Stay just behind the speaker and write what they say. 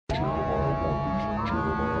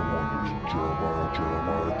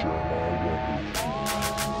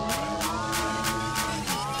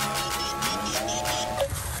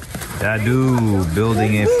Dadoo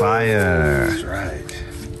building a fire. That's right.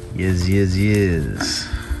 Yes.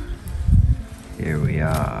 Here we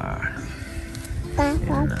are in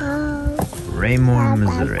Raymore,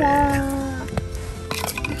 Missouri.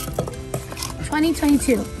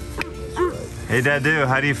 2022. Hey Dadoo,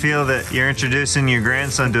 how do you feel that you're introducing your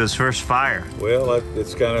grandson to his first fire? Well,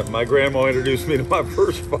 it's kind of, my grandma introduced me to my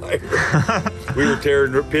first fire. We were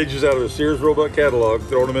tearing pigeons out of a Sears Roebuck catalog,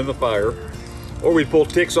 throwing them in the fire. Or we'd pull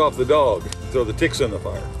ticks off the dog, throw the ticks in the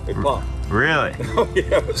fire. They pop. Really? Oh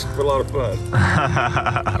yeah, it was a lot of fun.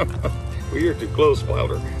 Well, you're too close,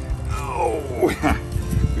 Wilder. Oh,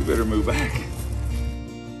 we better move back.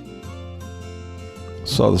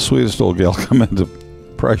 Saw the sweetest old gal come into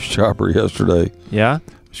Price Chopper yesterday. Yeah?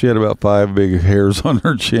 She had about 5 big hairs on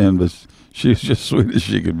her chin, but she was just sweet as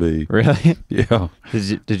she could be. Really? Yeah.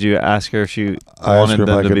 Did you ask her if she I asked wanted her if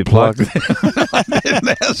them I to could be pluck plucked? I didn't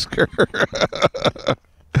ask her.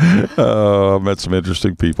 I met some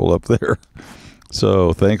interesting people up there.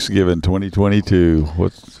 So Thanksgiving 2022.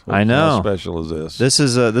 I know. How special is this? This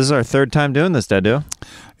is our third time doing this, Dadoo.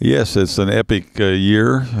 Yes, it's an epic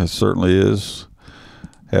year. It certainly is.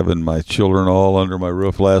 Having my children all under my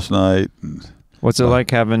roof last night. What's it like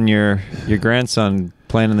having your grandson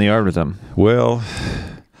playing in the yard with him? Well,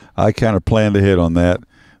 I kind of planned ahead on that.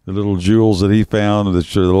 The little jewels that he found, the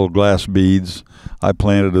little glass beads, I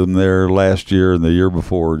planted them there last year and the year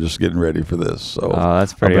before, just getting ready for this. So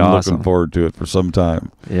that's pretty I've been awesome. looking forward to it for some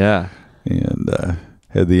time. Yeah. And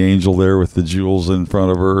had the angel there with the jewels in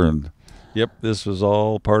front of her. And, yep, this was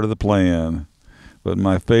all part of the plan. But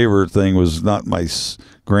my favorite thing was not my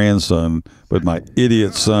grandson, but my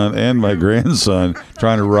idiot son and my grandson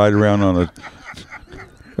trying to ride around on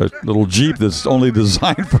a little Jeep that's only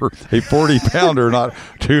designed for a 40-pounder, not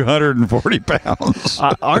 240 pounds.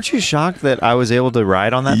 Aren't you shocked that I was able to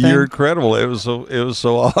ride on that thing? You're incredible. It was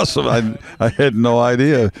so awesome. I had no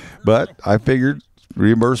idea, but I figured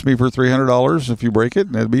reimburse me for $300 if you break it,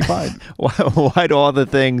 and it'd be fine. Why do all the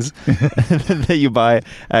things that you buy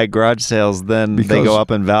at garage sales they go up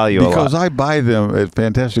in value a lot? Because I buy them at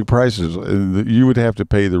fantastic prices. You would have to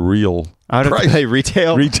pay the real I would have to pay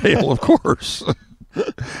retail? Retail, of course.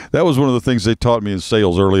 That was one of the things they taught me in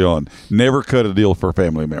sales early on. Never cut a deal for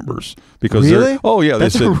family members. Because really? Oh, yeah.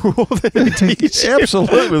 That's a rule that they teach you.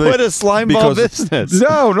 Absolutely. What a slimeball business.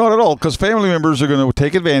 No, not at all. Because family members are going to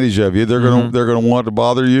take advantage of you. They're going to want to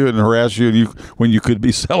bother you and harass you. And when you could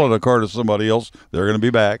be selling a car to somebody else, they're going to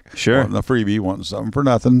be back. Sure. Wanting a freebie, wanting something for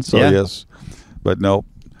nothing. So, yes. But no,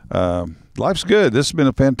 life's good. This has been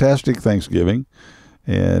a fantastic Thanksgiving.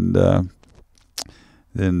 And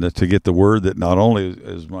then to get the word that not only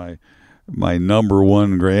is my number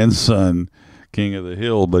one grandson king of the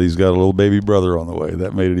hill, but he's got a little baby brother on the way.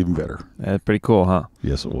 That made it even better. That's pretty cool, huh?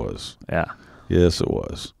 Yes, it was. Yeah. Yes, it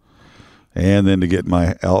was. And then to get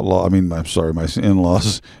my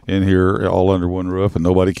in-laws in here all under one roof and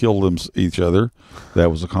nobody killed each other,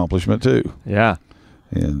 that was an accomplishment too. Yeah.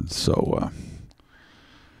 And so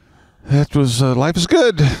that was life is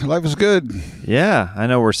good. Life is good. Yeah, I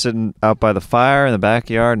know we're sitting out by the fire in the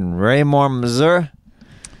backyard in Raymore, Missouri,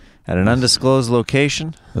 at an undisclosed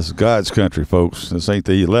location. This is God's country, folks. This ain't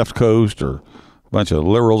the left coast or a bunch of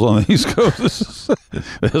liberals on the East Coast.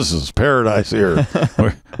 This is paradise here.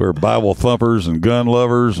 We're Bible thumpers and gun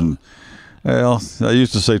lovers and. Well, I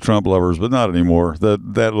used to say Trump lovers, but not anymore.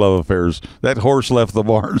 That love affairs, that horse left the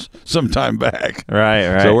barns some time back.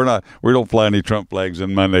 Right. So we don't fly any Trump flags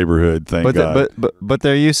in my neighborhood, thank God. But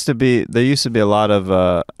there used to be a lot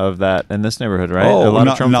of that in this neighborhood, right? Oh, a lot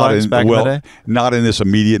of Trump flags back in the day. Not in this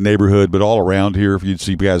immediate neighborhood, but all around here. If you'd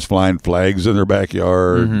see guys flying flags in their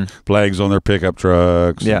backyard, flags on their pickup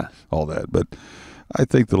trucks, all that. But I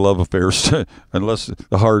think the love affairs, unless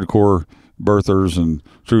the hardcore birthers and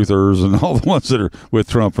truthers and all the ones that are with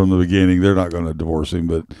Trump from the beginning, they're not going to divorce him,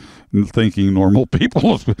 but thinking normal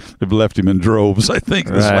people have left him in droves, I think,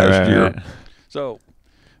 this last year. Right. So,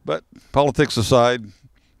 but politics aside,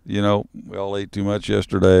 we all ate too much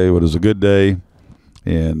yesterday. It was a good day.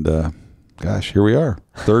 And, gosh, here we are,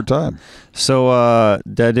 third time. So,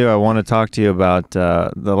 Dadoo, I want to talk to you about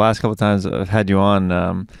the last couple of times I've had you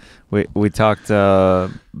on. We talked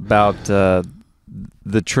about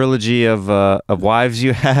the trilogy of wives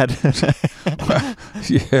you had.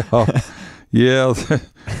 Yeah,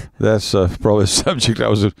 that's probably a subject I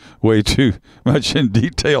was way too much in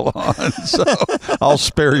detail on. So I'll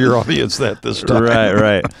spare your audience that this time.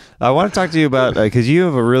 Right. I want to talk to you about because you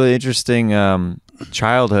have a really interesting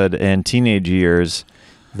childhood and teenage years,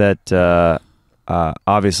 that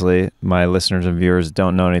obviously my listeners and viewers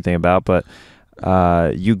don't know anything about, but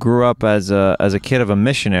you grew up as a kid of a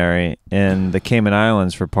missionary in the Cayman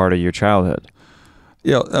Islands for part of your childhood.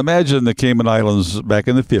 Yeah, imagine the Cayman Islands back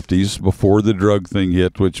in the 50s, before the drug thing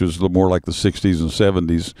hit, which was more like the 60s and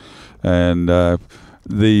 70s. And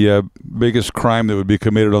the biggest crime that would be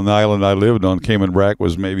committed on the island I lived on, Cayman Brac,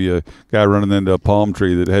 was maybe a guy running into a palm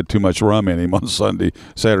tree that had too much rum in him on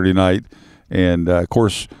Saturday night. And, of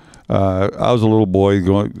course, I was a little boy.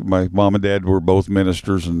 My mom and dad were both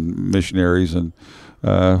ministers and missionaries. And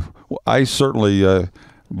I certainly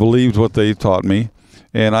believed what they taught me.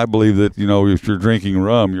 And I believe that, if you're drinking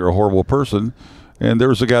rum, you're a horrible person. And there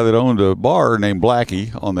was a guy that owned a bar named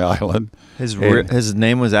Blackie on the island. His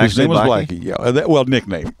name was actually Blackie? Yeah.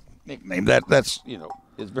 Nickname. That's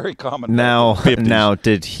it's very common. Now,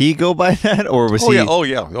 did he go by that, or was he? Oh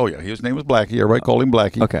yeah. His name was Blackie. Everybody called him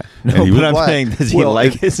Blackie. Okay. No, but I'm saying, does he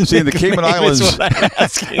like his See, in the Cayman Islands. He lived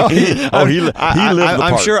the part.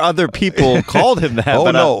 I'm sure other people called him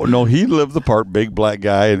that. No, he lived the part. Big black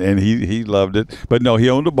guy, and he loved it. But no, he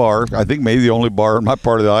owned a bar. I think maybe the only bar in my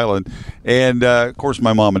part of the island. And of course,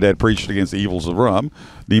 my mom and dad preached against the evils of rum.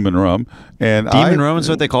 Demon rum. And Demon rum is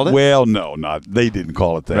what they called it? Well, no, they didn't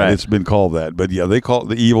call it that. Right. It's been called that. But yeah, they call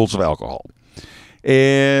it the evils of alcohol.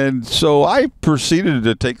 And so I proceeded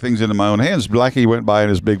to take things into my own hands. Blackie went by in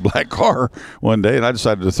his big black car one day, and I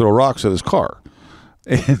decided to throw rocks at his car.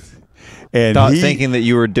 Thinking that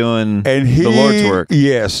you were doing the Lord's work.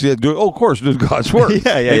 Yes. Yeah, of course, doing God's work.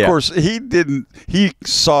 Yeah. Of course, he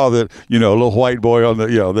saw that, a little white boy on the,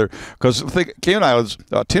 there. Because Cayman Islands,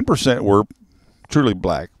 10% were truly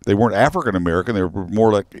black. They weren't African American. They were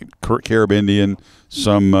more like Carib Indian,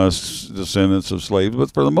 some descendants of slaves.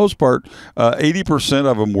 But for the most part, 80%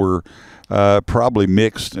 of them were probably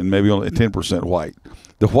mixed, and maybe only 10% white.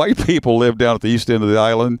 The white people lived down at the east end of the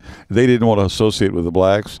island. They didn't want to associate with the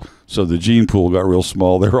blacks, so the gene pool got real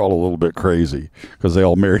small. They were all a little bit crazy because they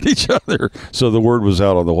all married each other. So the word was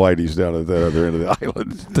out on the whiteys down at the other end of the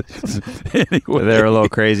island. Anyway, they were a little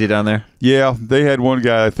crazy down there? Yeah. They had one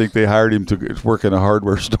guy, I think they hired him to work in a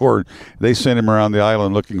hardware store. They sent him around the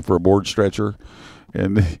island looking for a board stretcher.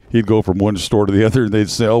 And he'd go from one store to the other, and they'd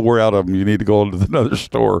say, "Oh, we're out of them. You need to go into another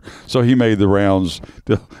store." So he made the rounds,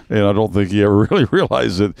 and I don't think he ever really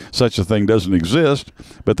realized that such a thing doesn't exist.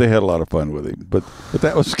 But they had a lot of fun with him. But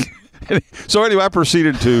that was so. Anyway, I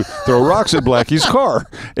proceeded to throw rocks at Blackie's car,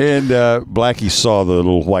 and Blackie saw the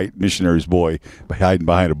little white missionary's boy hiding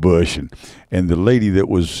behind a bush, and the lady that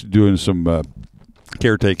was doing some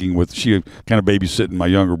caretaking she kind of babysitting my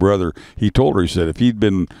younger brother. He told her, he said, if he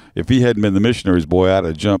hadn't been the missionary's boy, I'd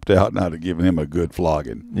have jumped out and I'd have given him a good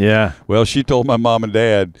flogging. Yeah. Well, she told my mom and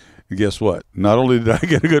dad, and guess what? Not only did I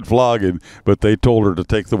get a good flogging, but they told her to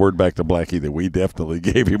take the word back to Blackie that we definitely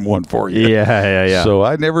gave him one for you. Yeah. So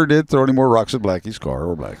I never did throw any more rocks at Blackie's car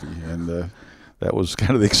or Blackie, and that was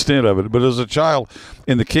kind of the extent of it. But as a child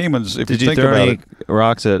in the Caymans, if you think about it. Did you throw any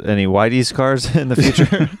rocks at any Whitey's cars in the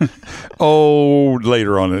future?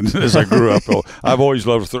 Later on as I grew up. I've always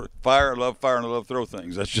loved fire. I love fire and I love throw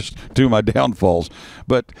things. That's just two of my downfalls.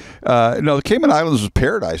 But, no, the Cayman Islands was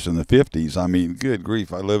paradise in the 50s. I mean, good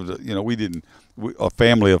grief. I lived, a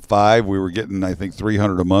family of 5. We were getting, I think,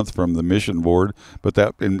 $300 a month from the mission board, but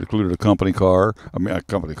that included a company car, a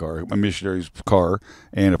missionary's car,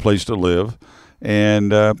 and a place to live.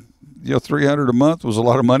 And $300 a month was a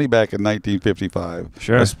lot of money back in 1955.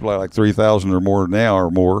 Sure, that's like $3,000 or more now or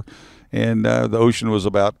more. And the ocean was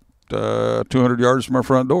about 200 yards from our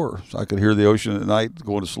front door, so I could hear the ocean at night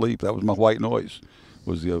going to sleep. That was my white noise.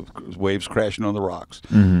 Was the waves crashing on the rocks.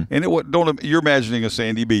 Mm-hmm. And you're imagining a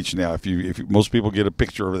sandy beach now. If most people get a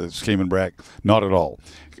picture of this Cayman Brac, not at all.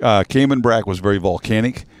 Cayman Brac was very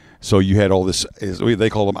volcanic. So you had all this, they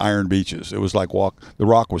call them iron beaches. It was like the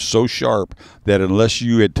rock was so sharp that unless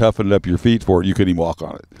you had toughened up your feet for it, you couldn't even walk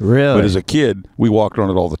on it. Really? But as a kid, we walked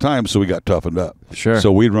on it all the time, so we got toughened up. Sure.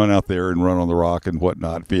 So we'd run out there and run on the rock and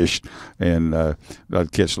whatnot, fish, and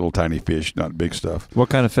I'd catch little tiny fish, not big stuff. What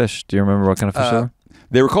kind of fish? Do you remember what kind of fish they were?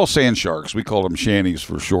 They were called sand sharks. We called them shanties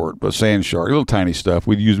for short, but sand shark, little tiny stuff.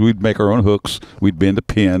 We'd make our own hooks. We'd bend a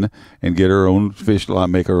pin and get our own fish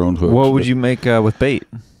line, make our own hooks. What would you make with bait?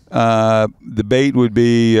 The bait would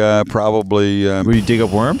be probably. Would you dig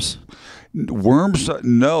up worms? Worms?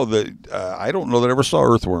 No. I don't know that I ever saw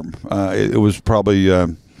earthworm. It was probably.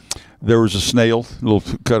 There was a snail,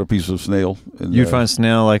 cut a piece of snail. You'd find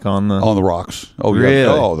snail like on the rocks. Oh, really? Yeah.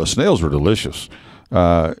 Oh, the snails were delicious.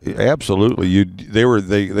 Absolutely.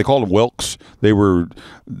 They called them whelks. They were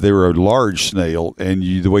a large snail, and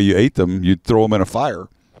the way you ate them, you'd throw them in a fire,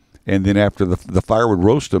 and then after the fire would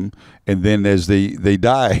roast them, and then as they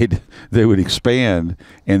died, they would expand,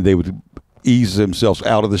 and they would ease themselves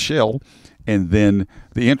out of the shell, and then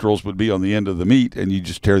the entrails would be on the end of the meat, and you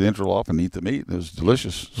just tear the entrail off and eat the meat. It was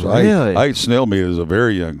delicious. So really? I ate snail meat as a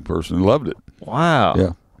very young person and loved it. Wow.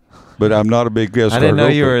 Yeah. But I'm not a big escargot. I didn't know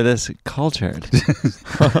you were this cultured.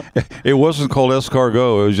 It wasn't called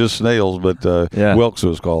escargot. It was just snails, but whelks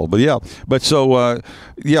was called. But yeah. But so,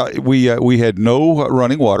 we had no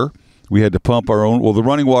running water. We had to pump our own. Well, the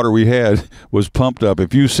running water we had was pumped up.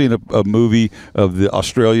 If you've seen a movie of the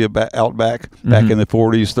Australia outback back in the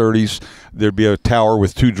 40s, 30s, there'd be a tower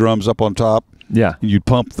with 2 drums up on top. Yeah. You'd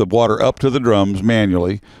pump the water up to the drums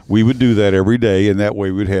manually. We would do that every day, and that way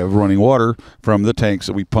we'd have running water from the tanks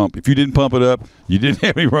that we pump. If you didn't pump it up, you didn't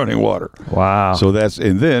have any running water. Wow. So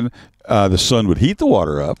and then the sun would heat the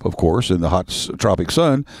water up, of course, in the hot tropic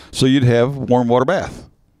sun, so you'd have warm water bath.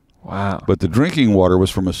 Wow. But the drinking water was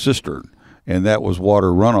from a cistern, and that was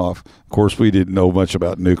water runoff. Of course, we didn't know much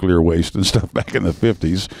about nuclear waste and stuff back in the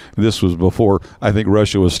 50s. This was before, I think,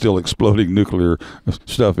 Russia was still exploding nuclear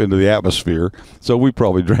stuff into the atmosphere. So we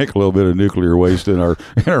probably drank a little bit of nuclear waste in our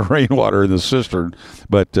rainwater in the cistern.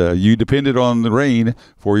 But you depended on the rain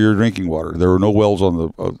for your drinking water. There were no wells on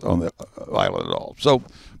the island at all. So,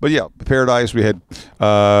 but yeah, paradise. We had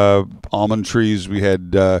almond trees. We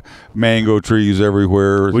had mango trees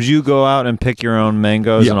everywhere. Would you go out and pick your own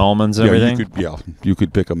mangoes and almonds and everything? You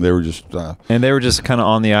could pick them. They were just and they were just kind of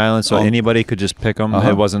on the island, so anybody could just pick them.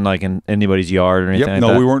 It wasn't like in anybody's yard or anything. Yep.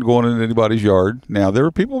 Like that. We weren't going in anybody's yard. Now there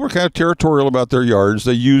were people who were kind of territorial about their yards.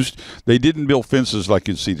 They didn't build fences like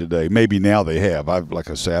you'd see today. Maybe now they have. I've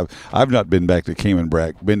not been back to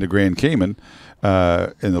been to Grand Cayman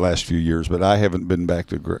in the last few years, but I haven't been back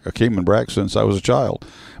to Cayman Brac since I was a child.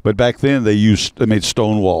 But back then they made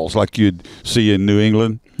stone walls like you'd see in New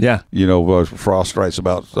England. Yeah, Frost writes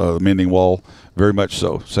about the mending wall. Very much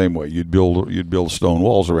so. Same way you'd build stone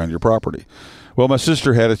walls around your property. Well, my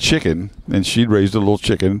sister had a chicken, and she'd raised a little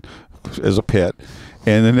chicken as a pet,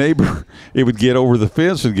 and the neighbor, it would get over the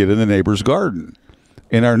fence and get in the neighbor's garden.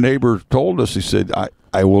 And our neighbor told us, he said,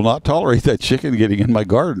 I will not tolerate that chicken getting in my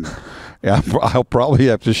garden. I'll probably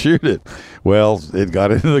have to shoot it. Well, it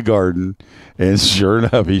got into the garden, and sure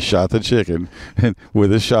enough, he shot the chicken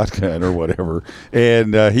with a shotgun or whatever,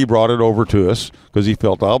 and he brought it over to us because he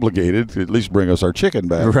felt obligated to at least bring us our chicken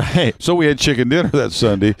back. Right. So we had chicken dinner that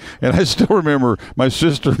Sunday, and I still remember my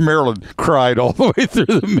sister Marilyn cried all the way through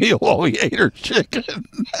the meal while we ate her chicken.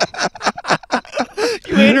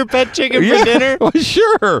 You ate her pet chicken for dinner? Well,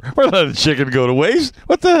 sure. We're letting the chicken go to waste.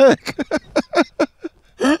 What the heck?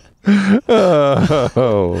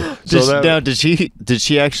 Did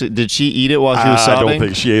she eat it while she was sobbing? I don't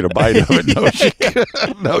think she ate a bite of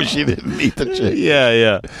it. No, she didn't eat the chicken.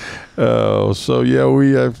 Yeah. So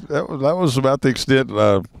yeah, that was about the extent.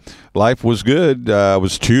 Life was good. I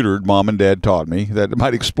was tutored. Mom and Dad taught me. That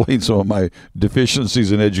might explain some of my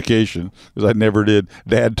deficiencies in education because I never did.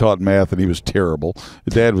 Dad taught math, and he was terrible.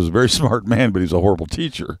 Dad was a very smart man, but he's a horrible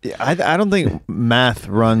teacher. Yeah, I don't think math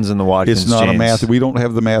runs in the Watkins It's not genes. a math. We don't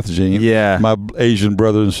have the math gene. Yeah. My Asian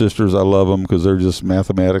brothers and sisters, I love them because they're just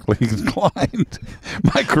mathematically inclined.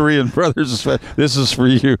 My Korean brothers, this is for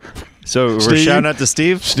you. So Steve, we're shouting out to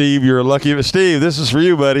Steve? Steve, you're lucky. Steve, this is for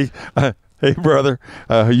you, buddy. Hey, brother,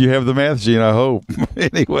 you have the math gene, I hope.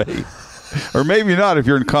 Anyway. Or maybe not if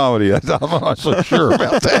you're in comedy. I'm not so sure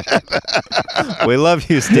about that. We love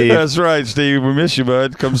you, Steve. That's right, Steve. We miss you,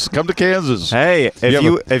 bud. Come to Kansas. Hey,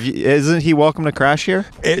 isn't he welcome to crash here?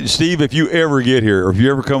 Steve, if you ever get here, or if you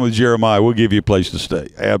ever come with Jeremiah, we'll give you a place to stay.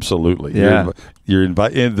 Absolutely. Yeah. You're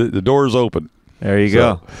invited. The door is open. There you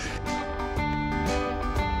go.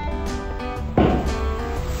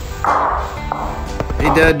 Hey,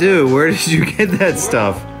 Dadoo, where did you get that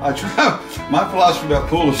stuff? My philosophy about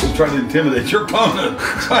pool is to try to intimidate your opponent.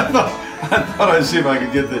 So I thought I'd see if I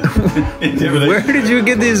could get the intimidation. Where did you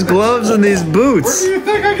get these gloves and these boots? Where do you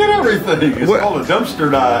think I get everything? It's called a dumpster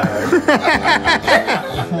dive.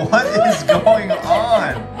 What is going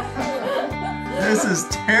on? This is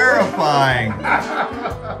terrifying.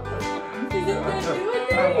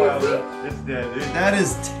 It's dead, dude. That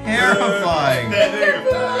is terrifying.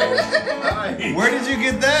 Where did you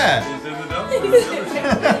get that? It's in the dumpster.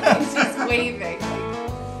 He's just waving.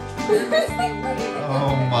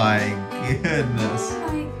 Oh my goodness. Oh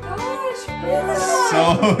my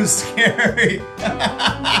gosh. So scary.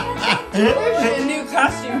 A new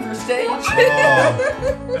costume for stage.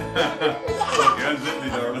 Guns hit me,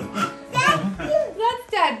 darling. That's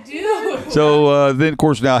Dadoo. So then, of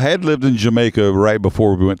course, now I had lived in Jamaica right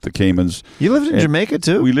before we went to Caymans. You lived in Jamaica,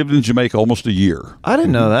 too? We lived in Jamaica almost a year. I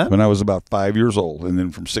didn't know that. When I was about 5 years old, and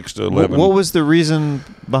then from 6 to 11. What was the reason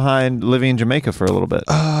behind living in Jamaica for a little bit?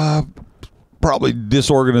 Probably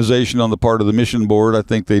disorganization on the part of the mission board. I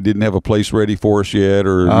think they didn't have a place ready for us yet,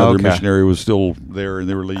 or another missionary was still there and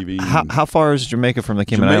they were leaving. How far is Jamaica from the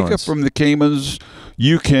Cayman Islands? Jamaica from the Caymans,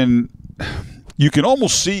 you can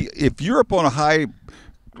almost see, if you're up on a high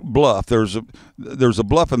bluff, there's a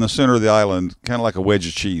bluff in the center of the island, kind of like a wedge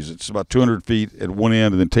of cheese. It's about 200 feet at one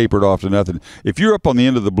end and then tapered off to nothing. If you're up on the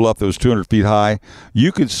end of the bluff that was 200 feet high,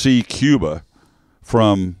 you could see Cuba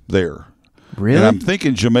from there. Really? And I'm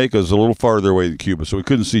thinking Jamaica is a little farther away than Cuba, so we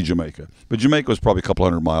couldn't see Jamaica. But Jamaica was probably a couple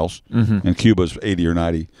hundred miles, and Cuba's 80 or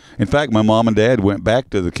 90. In fact, my mom and dad went back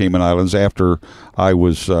to the Cayman Islands after I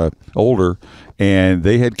was older, and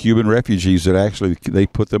they had Cuban refugees that actually they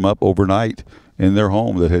put them up overnight in their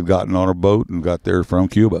home that had gotten on a boat and got there from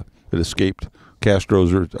Cuba, that escaped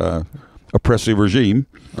Castro's oppressive regime.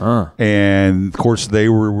 And, of course, they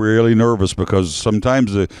were really nervous because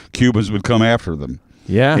sometimes the Cubans would come after them.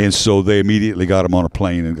 Yeah. And so they immediately got them on a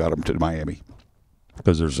plane and got them to Miami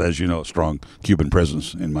because there's, as you know, a strong Cuban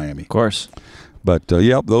presence in Miami. Of course. But,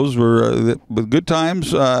 those were good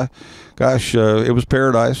times. It was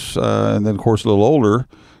paradise. And then, of course, a little older,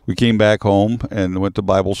 we came back home and went to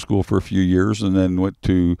Bible school for a few years and then went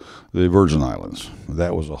to the Virgin Islands.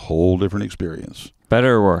 That was a whole different experience.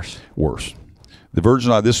 Better or worse? Worse. The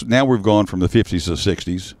Virgin Islands, now we've gone from the 50s to the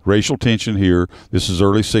 60s. Racial tension here. This is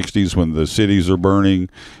early 60s when the cities are burning.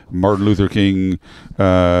 Martin Luther King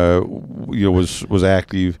was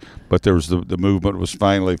active, but there was the movement was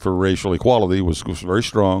finally for racial equality was very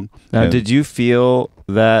strong. Now, did you feel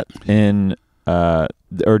that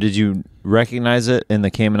or did you recognize it in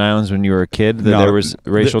the Cayman Islands when you were a kid, that there was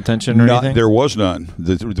racial tension or anything? There was none.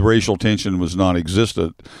 The racial tension was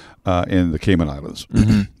non-existent in the Cayman Islands.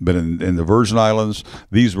 But in the Virgin Islands,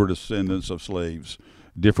 these were descendants of slaves.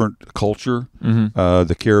 Different culture.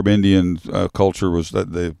 The Caribbean culture was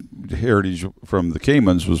that the heritage from the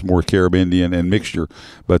Caymans was more Caribbean and mixture,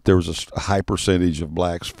 but there was a high percentage of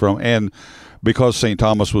blacks and because St.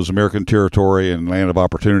 Thomas was American territory and land of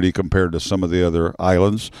opportunity compared to some of the other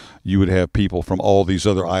islands, you would have people from all these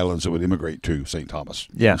other islands that would immigrate to St. Thomas,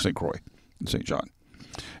 St. Croix, and St. John.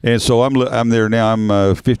 And so I'm there now.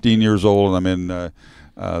 I'm 15 years old, and I'm in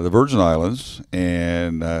the Virgin Islands,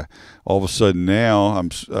 and all of a sudden now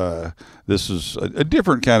this is a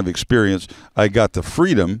different kind of experience. I got the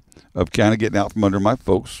freedom of kind of getting out from under my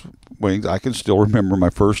folks' wings. I can still remember my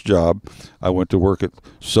first job. I went to work at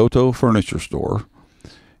Soto Furniture Store,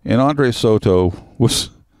 and Andre Soto was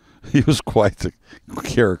quite the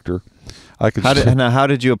character. How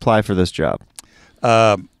did you apply for this job?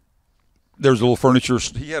 There's a little furniture.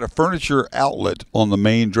 He had a furniture outlet on the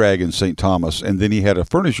main drag in St. Thomas, and then he had a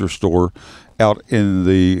furniture store out in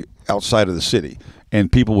the outside of the city. And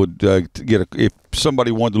people would if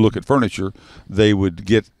somebody wanted to look at furniture, they would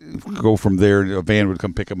go from there, and a van would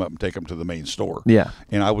come pick them up and take them to the main store. Yeah.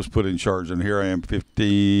 And I was put in charge, and here I am,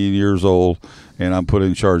 15 years old, and I'm put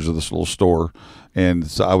in charge of this little store. And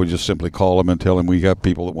so I would just simply call them and tell them we got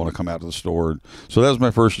people that want to come out to the store. So that was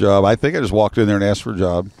my first job. I think I just walked in there and asked for a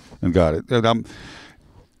job and got it. And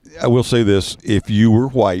I will say this: if you were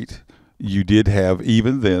white, you did have,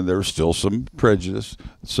 even then, there's still some prejudice.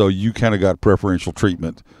 So you kind of got preferential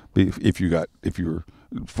treatment if you were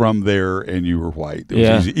from there and you were white.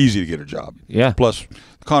 It was easy to get a job. Yeah. Plus, the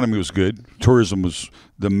economy was good. Tourism was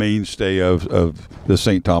the mainstay of the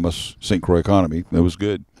St. Croix economy. It was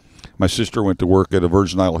good. My sister went to work at a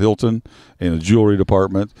Virgin Isle Hilton in a jewelry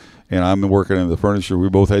department, and I'm working in the furniture. We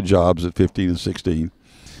both had jobs at 15 and 16.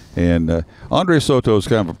 And Andre Soto is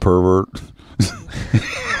kind of a pervert.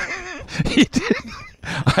 He did.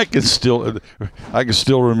 I can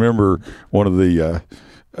still remember one of the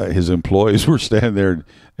his employees were standing there,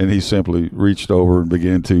 and he simply reached over and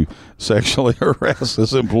began to sexually harass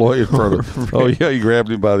this employee in front of. Oh yeah, he grabbed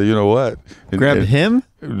him by the what? Grabbed him?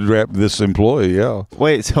 Grabbed this employee. Yeah.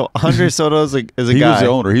 Wait, so Andre Soto is a guy. He was the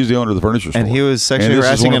owner. He's the owner of the furniture store, and he was sexually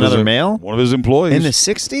harassing another male. One of his employees in the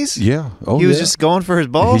 60s. Yeah. Oh, he was just going for his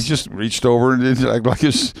balls. He just reached over and did like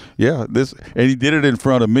his and he did it in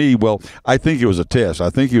front of me. Well, I think it was a test.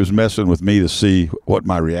 I think he was messing with me to see what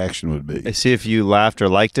my reaction would be. See if you laughed or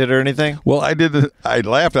liked it or anything. Well, I didn't. I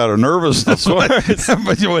laughed out of nervousness,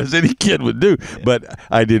 as any kid would do. But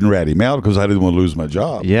I didn't rat him out because I didn't want to lose my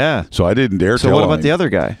job. Yeah. So I didn't dare. So what about the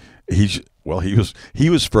other guy? He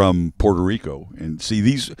was from Puerto Rico, and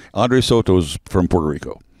see, Andre Soto's from Puerto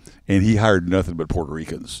Rico, and he hired nothing but Puerto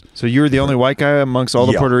Ricans. So you were the only white guy amongst all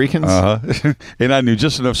the Puerto Ricans? And I knew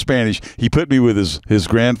just enough Spanish. He put me with his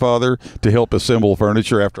grandfather to help assemble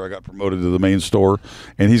furniture after I got promoted to the main store.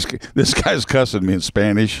 And this guy's cussing me in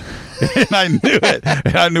Spanish. And I knew it.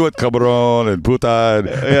 And I knew it, cabrón and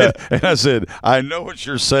puta. And I said, I know what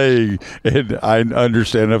you're saying, and I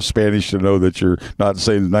understand enough Spanish to know that you're not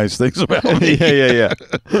saying nice things about me. Yeah.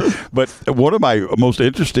 But one of my most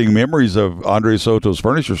interesting memories of Andre Soto's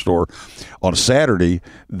furniture store, on Saturday,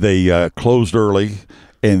 they closed early,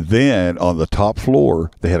 and then on the top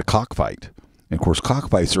floor, they had a cockfight. And, of course,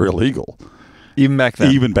 cockfights are illegal. Even back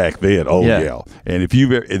then. Oh yeah. And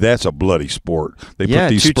that's a bloody sport. They put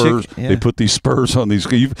these spurs. They put these spurs on these.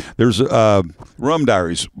 There's Rum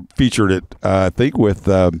Diaries featured it. I think with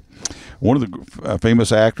one of the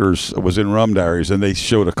famous actors was in Rum Diaries, and they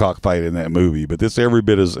showed a cockfight in that movie. But this every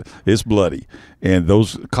bit is bloody. And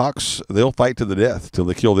those cocks, they'll fight to the death till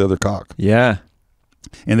they kill the other cock. Yeah.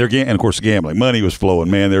 And and of course gambling. Money was flowing,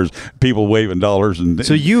 man. There's people waving dollars. And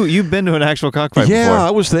so you've been to an actual cockfight before? Yeah, I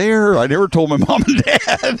was there. I never told my mom and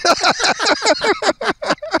dad.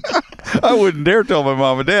 I wouldn't dare tell my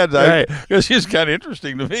mom and dad, because it's kind of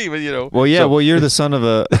interesting to me. But Well, yeah. Well, you're the son of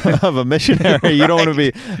a missionary. You don't want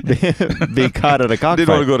to be caught at a cockfight. Didn't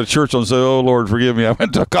want to go to church and say, "Oh Lord, forgive me. I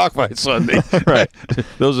went to a cockfight Sunday." Right.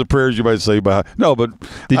 Those are prayers you might say. No, but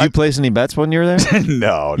did you place any bets when you were there?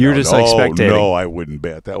 No, you were just like spectating. No, I wouldn't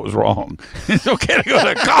bet. That was wrong. It's okay to go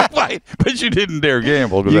to a cockfight, but you didn't dare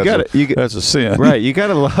gamble. That's a sin. Right. You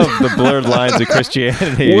gotta love the blurred lines of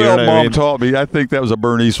Christianity. Well, Mom taught me. I think that was a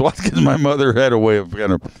Bernice Watkins. My mother had a way of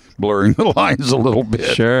kind of blurring the lines a little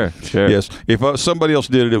bit. Sure. Yes. If somebody else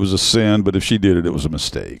did it, it was a sin. But if she did it, it was a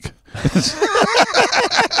mistake.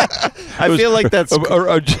 I feel like that's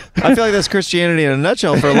Christianity in a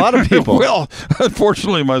nutshell for a lot of people. Well,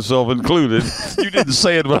 unfortunately, myself included. You didn't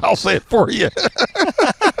say it, but I'll say it for you.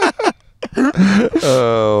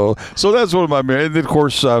 So that's one of my. And then, of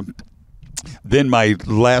course, then my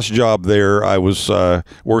last job there, I was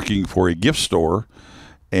working for a gift store.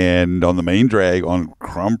 And on the main drag on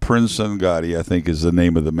Krumprinz and Gotti, I think is the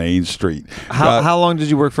name of the main street. How long did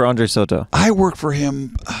you work for Andre Soto? I worked for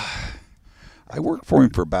him.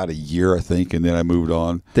 For about a year, I think, and then I moved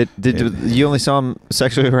on. Did you only saw him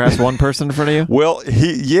sexually harass one person in front of you? Well,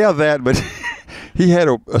 but he had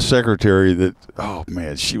a secretary that, oh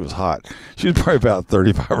man, she was hot. She was probably about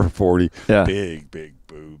 35 or 40. Yeah. Big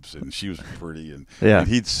boobs, and she was pretty, and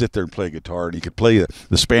he'd sit there and play guitar, and he could play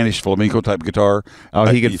the Spanish flamenco type guitar. Oh,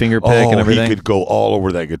 he could finger pick and everything. He could go all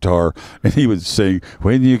over that guitar, and he would sing,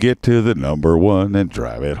 "When you get to the number one and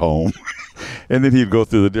drive it home," and then he'd go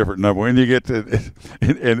through the different number. When you get to,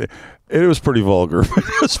 and it was pretty vulgar, but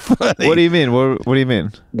it was funny. What do you mean? What do you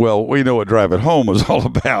mean? Well, we know what Drive It Home was all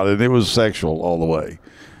about, and it was sexual all the way.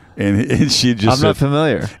 And she just I'm not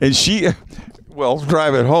familiar. And she. Well,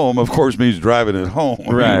 drive it home, of course, means driving it home.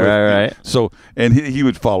 Right. So, and he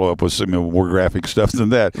would follow up with some more graphic stuff than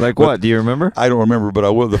that. Like what? Do you remember? I don't remember, but I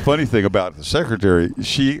will. The funny thing about the secretary,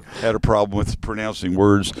 she had a problem with pronouncing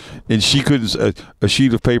words, and she couldn't. A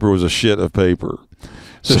sheet of paper was a shit of paper.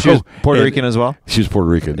 So she was Puerto Rican as well? She was Puerto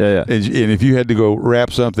Rican. Yeah. And if you had to go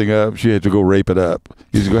wrap something up, she had to go rape it up.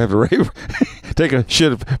 You just go have to take a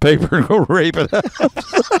shit of paper and go rape it up.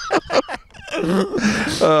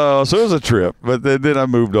 So it was a trip, but then I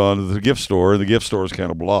moved on to the gift store, and the gift store is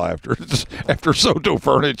kind of blah after Soto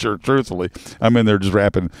Furniture. Truthfully, I'm in there just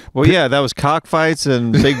wrapping. Well, yeah, that was cockfights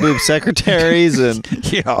and big boob secretaries, and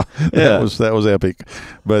that was epic.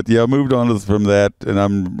 But yeah, I moved on from that, and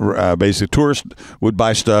I'm basically tourists would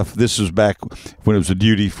buy stuff. This was back when it was a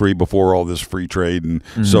duty free before all this free trade, and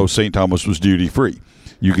so St. Thomas was duty free.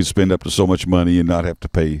 You could spend up to so much money and not have to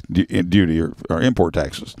pay duty or import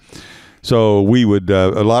taxes. So we would,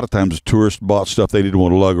 a lot of times tourists bought stuff they didn't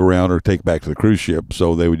want to lug around or take back to the cruise ship,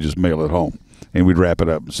 so they would just mail it home. And we'd wrap it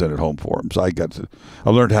up and send it home for them. So I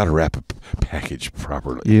learned how to wrap a package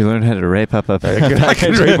properly. You learned how to rape up a package? I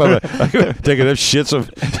could rape up I could take enough shits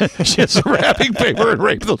of wrapping paper and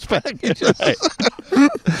rape those packages. Right.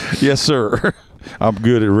 Yes, sir. I'm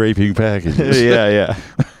good at raping packages. Yeah.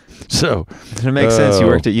 So it makes sense. You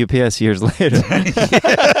worked at UPS years later.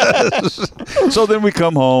 Yes. So then we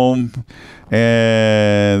come home,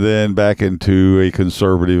 and then back into a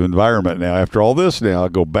conservative environment. Now, after all this, I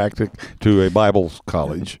go back to a Bible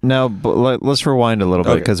college. Now, let's rewind a little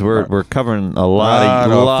bit, because we're covering a lot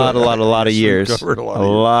of years. A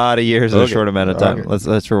lot of years in a short amount of time. Okay.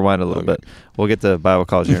 Let's rewind a little bit. We'll get to Bible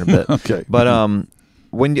college here in a bit. Okay. But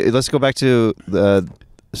let's go back to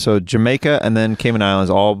so Jamaica and then Cayman Islands,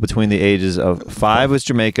 all between the ages of 5 was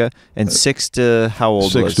Jamaica and 6 to how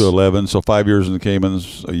old? 6 to 11. So 5 years in the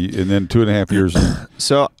Caymans, and then 2.5 years.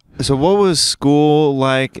 So what was school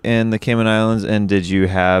like in the Cayman Islands, and did you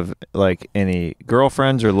have like any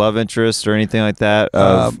girlfriends or love interests or anything like that?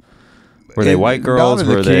 Were they white girls?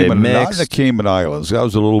 Were they mixed? Not in the Cayman Islands. I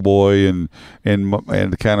was a little boy, and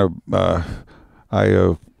kind of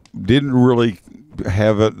I didn't really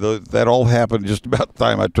have it. That all happened just about the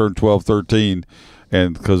time I turned 12, 13.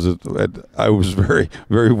 And because I was very,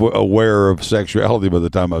 very aware of sexuality by the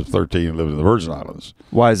time I was 13 and lived in the Virgin Islands.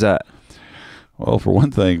 Why is that? Well, for one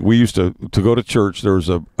thing, we used to go to church. There was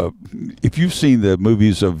if you've seen the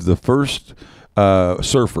movies of the first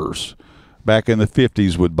surfers back in the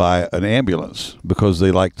 50s would buy an ambulance because they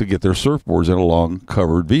like to get their surfboards in a long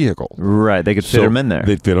covered vehicle. Right. They could fit them in there.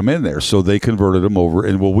 They'd fit them in there. So they converted them over.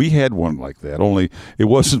 And, well, we had one like that, only it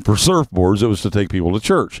wasn't for surfboards. It was to take people to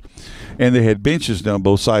church. And they had benches down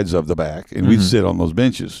both sides of the back, and we'd sit on those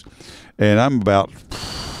benches. And I'm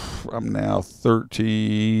now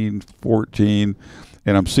 13, 14,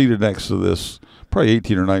 and I'm seated next to this probably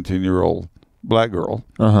 18 or 19-year-old black girl.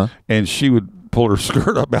 And she would pull her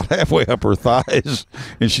skirt up about halfway up her thighs,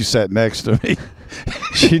 and she sat next to me.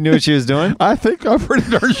 She knew what she was doing? I think I'm pretty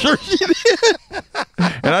darn sure she did.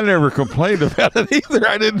 And I never complained about it either.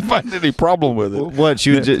 I didn't find any problem with it. What,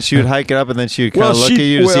 she would hike it up and then she would kind of look at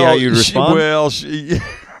you to see how you'd respond?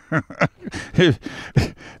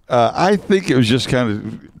 I think it was just kind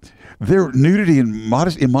of their nudity and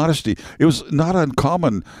immodesty. It was not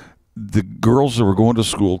uncommon. The girls that were going to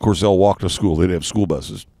school, of course, they'll walk to school. They'd have school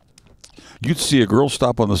buses. You'd see a girl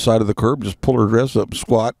stop on the side of the curb, just pull her dress up,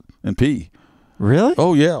 squat, and pee. Really?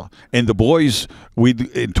 Oh, yeah. And the boys,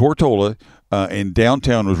 in Tortola, in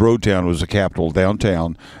downtown Road Town was the capital.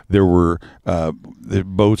 Downtown, there were the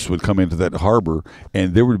boats would come into that harbor,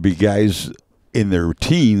 and there would be guys in their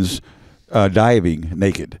teens diving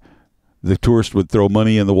naked. The tourists would throw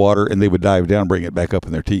money in the water, and they would dive down, bring it back up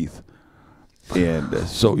in their teeth. And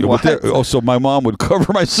so my mom would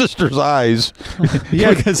cover my sister's eyes.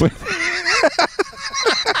 Yeah, because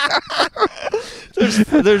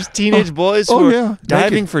there's teenage boys who are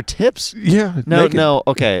diving for tips. Yeah. No.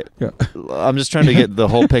 Okay. Yeah. I'm just trying to get the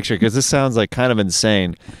whole picture because this sounds like kind of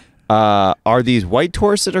insane. Are these white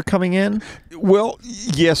tourists that are coming in? Well,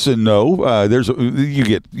 yes and no. You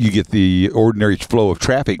get the ordinary flow of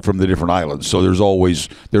traffic from the different islands, so there's always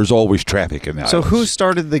traffic in that. So who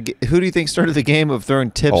do you think started the game of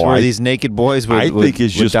throwing tips where these naked boys would think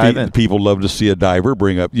it's would just people love to see a diver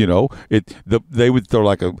bring up. They would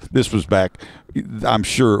throw this was back. I'm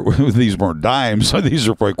sure these weren't dimes. These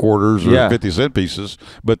are probably quarters or 50-cent pieces.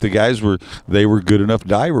 But the guys were good enough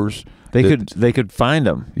divers. They could find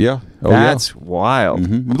them. Yeah. That's wild.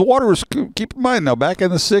 Mm-hmm. The water was, keep in mind now, back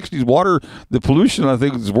in the 60s, the pollution, I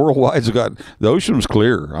think, is worldwide. The ocean was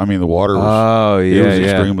clear. I mean, the water was,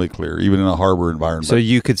 extremely clear, even in a harbor environment. So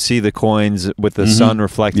you could see the coins with the sun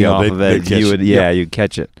reflecting off of it. You'd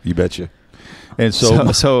catch it. You betcha. And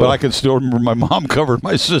but I can still remember my mom covered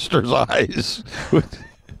my sister's eyes.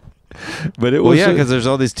 But it was because there's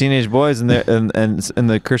all these teenage boys in there, and in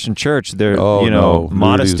the Christian church, they're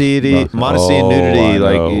modesty and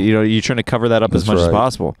nudity. You're trying to cover that up as much as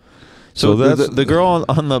possible. So the girl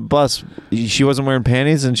on the bus, she wasn't wearing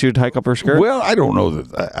panties and she would hike up her skirt? Well, I don't know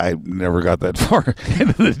that. I never got that far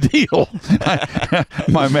into the deal.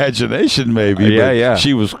 My imagination, maybe. Yeah.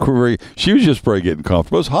 She was just probably getting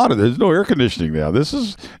comfortable. It's hot. There's no air conditioning now.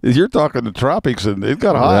 You're talking the tropics, and it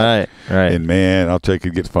got hot. Right. And man, I'll take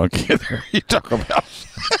it, get funky in there. You talk about.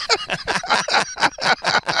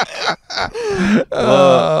 Get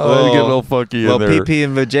a little funky in there. Little pee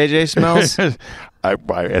and vajayjay smells.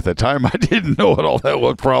 At the time, I didn't know what all that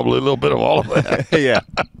was. Probably a little bit of all of that. Yeah.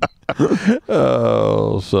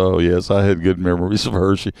 So yes, I had good memories of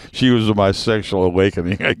her. She was my sexual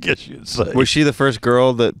awakening, I guess you'd say. Was she the first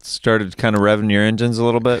girl that started kind of revving your engines a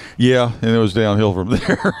little bit? Yeah, and it was downhill from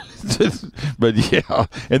there. But yeah,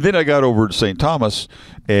 and then I got over to St. Thomas,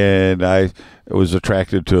 and I was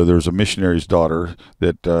attracted to. There was a missionary's daughter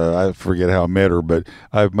that I forget how I met her, but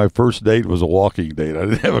my first date was a walking date. I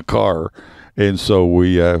didn't have a car. And so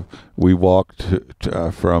we walked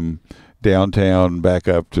from downtown back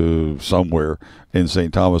up to somewhere in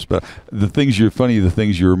St. Thomas. But the things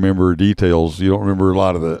you remember details. You don't remember a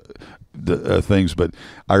lot of the things, but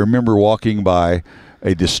I remember walking by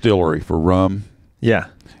a distillery for rum. Yeah.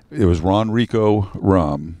 It was Ron Rico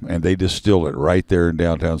rum, and they distilled it right there in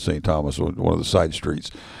downtown St. Thomas, one of the side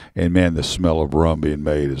streets. And man, the smell of rum being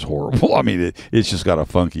made is horrible. I mean, it's just got a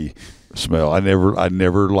funky smell. I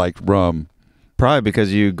never liked rum Probably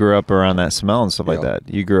because you grew up around that smell and stuff like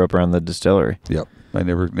that. You grew up around the distillery. Yep. I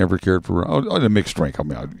never cared for a mixed drink. I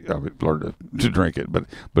mean, I would learn to drink it, but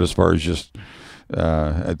as far as just,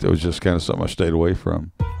 it was just kind of something I stayed away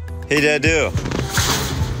from. Hey, Dadoo.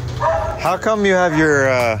 How come you have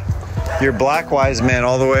your black Wiseman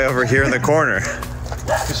all the way over here in the corner?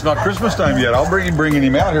 It's not Christmas time yet. I'll bringing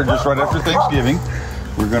him out here just right after Thanksgiving.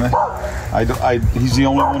 We're gonna. He's the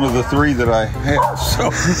only one of the three that I have.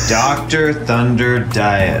 So. Dr. Thunder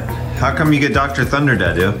Diet. How come you get Dr. Thunder,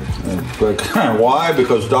 Dadoo? Why?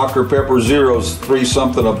 Because Dr. Pepper Zero's $3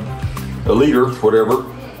 something a liter, whatever,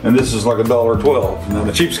 and this is like $1.12. And I'm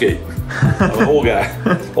a cheapskate. I'm an old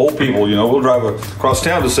guy. Old people, we'll drive across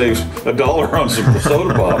town to save $1 on some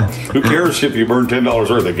soda pop. Who cares if you burn $10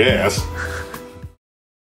 worth of gas?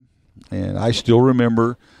 And I still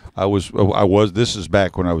remember. This is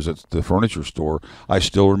back when I was at the furniture store. I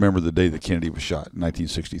still remember the day that Kennedy was shot in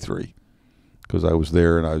 1963 because I was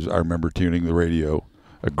there, and I remember tuning the radio,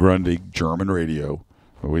 a Grundig German radio.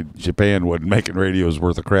 Japan wasn't making radios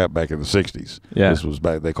worth of crap back in the 60s. Yeah. This was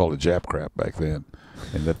back, they called it Jap crap back then.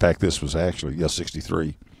 And in fact, this was actually,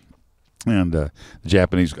 63. And the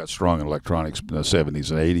Japanese got strong in electronics in the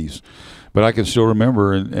 70s and 80s. But I can still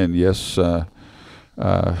remember, and yes,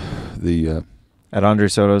 at Andre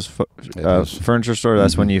Soto's furniture store,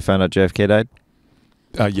 that's when you found out JFK died?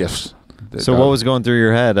 Yes. So what was going through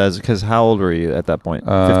your head because how old were you at that point?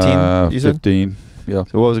 15, you said? 15, yeah.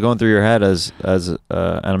 So what was going through your head as an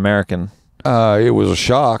American? It was a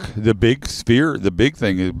shock. The big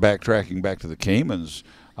thing is backtracking back to the Caymans.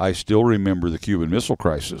 I still remember the Cuban Missile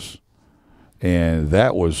Crisis. And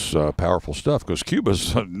that was powerful stuff because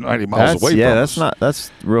Cuba's 90 miles away from us.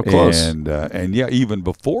 That's real close. And yeah, even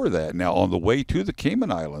before that. Now, on the way to the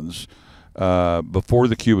Cayman Islands, before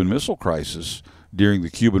the Cuban Missile Crisis, during the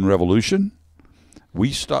Cuban Revolution,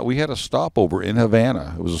 we had a stopover in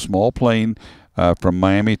Havana. It was a small plane from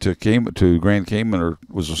Miami to Grand Cayman. Or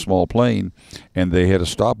was a small plane, and they had a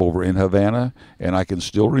stopover in Havana. And I can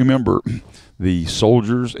still remember the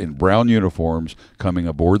soldiers in brown uniforms coming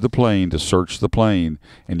aboard the plane to search the plane,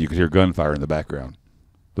 and you could hear gunfire in the background.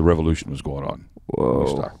 The revolution was going on.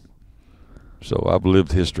 Whoa! So I've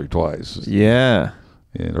lived history twice. Yeah.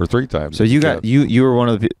 Or 3 times. So you were one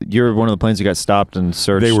of the planes that got stopped and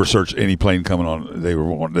searched. They were searched any plane coming on. They were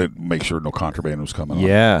wanting to make sure no contraband was coming on.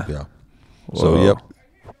 Yeah. Yeah. Whoa. So yep.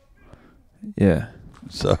 Yeah.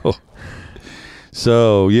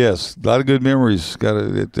 So yes, a lot of good memories.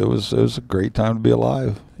 It was a great time to be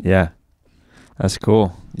alive. Yeah. That's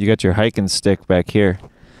cool. You got your hiking stick back here.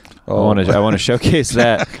 Oh. I want to showcase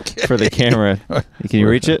that for the camera. Can you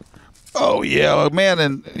reach it? Oh yeah, man,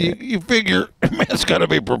 and you figure man's got to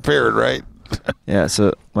be prepared, right? Yeah.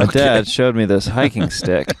 So my dad showed me this hiking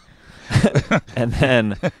stick, and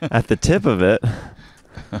then at the tip of it,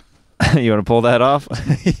 you want to pull that off?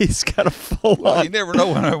 He's got a full. Well, you never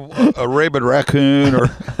know when a rabid raccoon or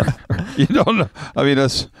you don't know. I mean,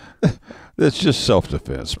 that's just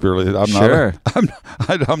self-defense. Purely,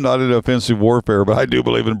 I'm not in offensive warfare, but I do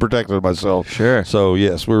believe in protecting myself. Sure. So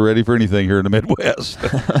yes, we're ready for anything here in the Midwest.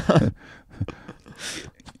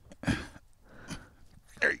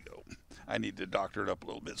 There you go. I need to doctor it up a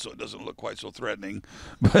little bit so it doesn't look quite so threatening,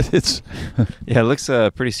 but it's yeah, it looks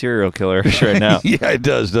pretty serial killer-ish right now. Yeah, it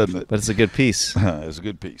does, doesn't it? But it's a good piece. It's a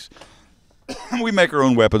good piece. We make our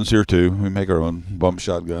own weapons here too. We make our own bump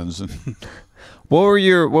shotguns and. What were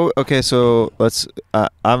your? Okay, so let's.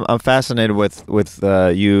 I'm fascinated with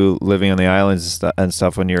you living on the islands and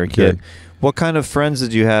stuff when you were a kid. Okay. What kind of friends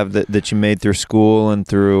did you have that you made through school and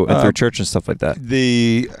through church and stuff like that?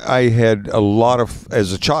 I had a lot of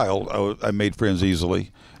as a child. I made friends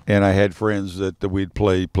easily, and I had friends that we'd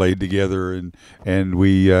played together, and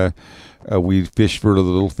we fished for the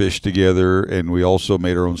little fish together, and we also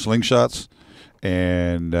made our own slingshots.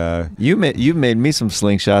 And you made me some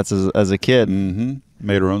slingshots as a kid. Mm-hmm.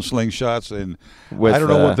 Made our own slingshots, and I don't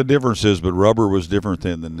know what the difference is, but rubber was different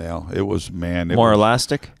then than now. It was more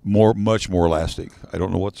elastic, much more elastic. I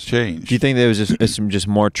don't know what's changed. Do you think it's just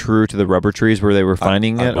more true to the rubber trees where they were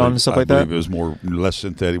finding it on stuff like that? It was less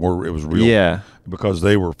synthetic, more it was real. Yeah, because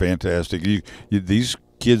they were fantastic. These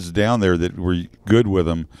kids down there that were good with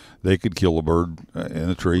them, they could kill a bird in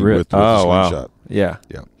a tree with a slingshot. Wow. Yeah.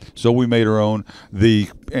 So we made our own.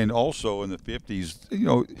 And also in the 50s,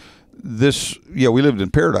 we lived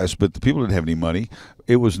in paradise, but the people didn't have any money.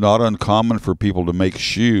 It was not uncommon for people to make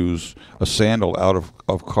shoes, a sandal out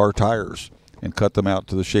of car tires, and cut them out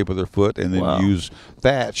to the shape of their foot, and then use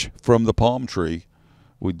thatch from the palm tree.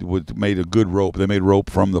 We made a good rope. They made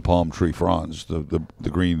rope from the palm tree fronds, the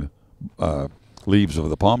green leaves of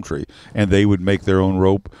the palm tree, and they would make their own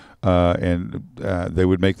rope, and they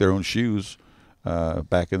would make their own shoes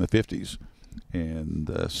back in the 50s, and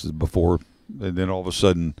this is before. And then all of a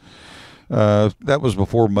sudden, that was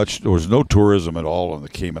before much. There was no tourism at all in the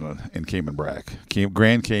Cayman Brac.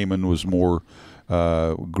 Grand Cayman was more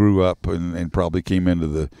grew up and probably came into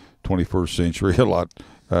the 21st century a lot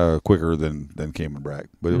quicker than Cayman Brac,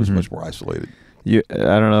 but it was much more isolated. I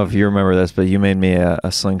don't know if you remember this, but you made me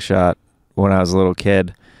a slingshot when I was a little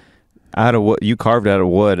kid. Out of wood, you carved out of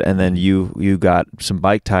wood, and then you got some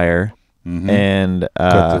bike tire. And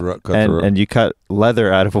and you cut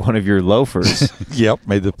leather out of one of your loafers. Yep,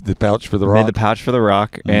 made the pouch for the rock. Made the pouch for the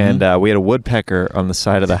rock, and we had a woodpecker on the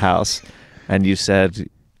side of the house, and you said,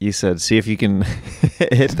 see if you can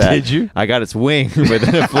hit that. Did you? I got its wing, but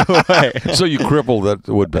then it flew away. So you crippled that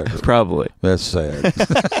woodpecker. Probably. That's sad.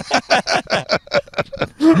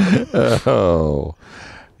 Oh,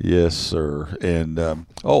 yes, sir. And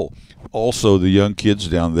also the young kids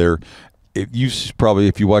down there. If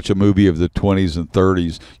you watch a movie of the 20s and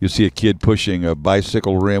 30s, you'll see a kid pushing a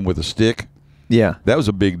bicycle rim with a stick. Yeah, that was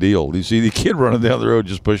a big deal. You see the kid running down the road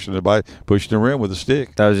just pushing the rim with a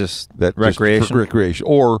stick. That was just recreation. Just recreation.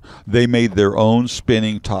 Or they made their own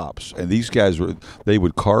spinning tops, and these guys they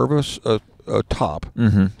would carve us a top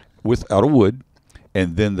out of wood,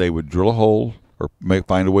 and then they would drill a hole or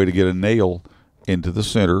find a way to get a nail into the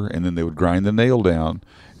center, and then they would grind the nail down.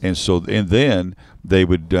 And then they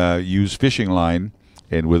would use fishing line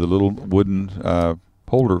and with a little wooden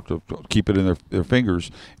holder to keep it in their fingers,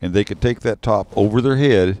 and they could take that top over their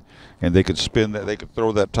head, and they could spin that. They could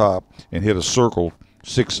throw that top and hit a circle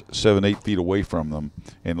 6, 7, 8 feet away from them,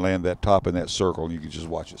 and land that top in that circle, and you could just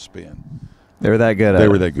watch it spin. They were that good. They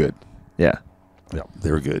were that good. Yeah. Yeah, they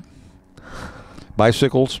were good.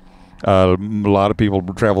 Bicycles. A lot of people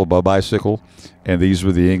travel by bicycle, and these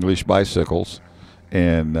were the English bicycles.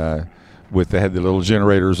 And they had the little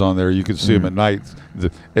generators on there. You could see them at night.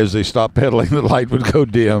 As they stopped pedaling, the light would go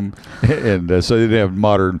dim. And so they didn't have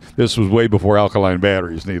modern. This was way before alkaline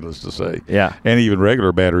batteries, needless to say. Yeah. And even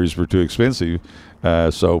regular batteries were too expensive.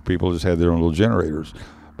 So people just had their own little generators.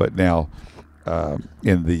 But now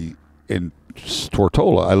in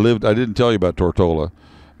Tortola, I didn't tell you about Tortola.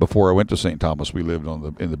 Before I went to St. Thomas, we lived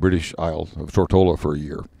in the British Isle of Tortola for a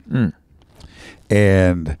year.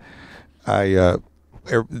 And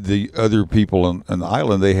the other people on the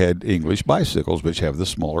island, they had English bicycles, which have the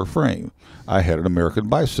smaller frame. I had an American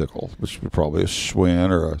bicycle, which was probably a Schwinn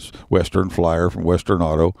or a Western Flyer from Western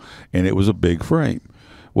Auto, and it was a big frame.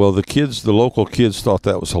 Well, the local kids thought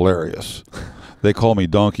that was hilarious. They called me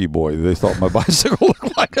Donkey Boy. They thought my bicycle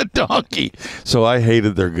looked like a donkey. So I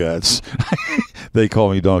hated their guts. They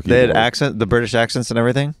called me Donkey Boy. They had the British accents and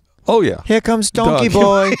everything? Oh, yeah. Here comes Donkey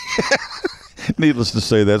Boy. Needless to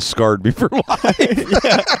say, that scarred me for life.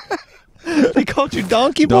 Yeah. They called you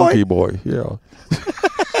Donkey Boy? Donkey Boy, yeah.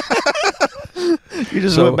 You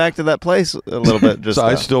just went back to that place a little bit. Just so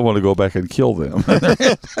I still want to go back and kill them.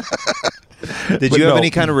 Did you have any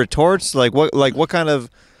kind of retorts? Like what kind of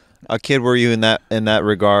a kid were you in that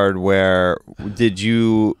regard? Where did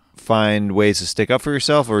you find ways to stick up for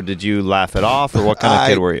yourself, or did you laugh it off, or what kind of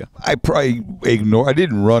kid were you? I probably I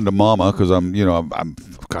didn't run to mama because I'm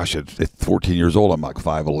gosh, at 14 years old, I'm like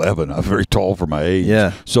 5'11". I'm very tall for my age.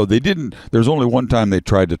 Yeah. So they didn't. There's only one time they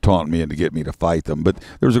tried to taunt me and to get me to fight them, but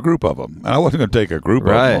there was a group of them, and I wasn't going to take a group of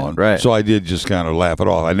them on. Right. So I did just kind of laugh it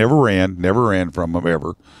off. I never ran from them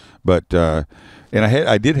ever, but and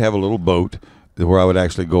I did have a little boat where I would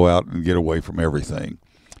actually go out and get away from everything.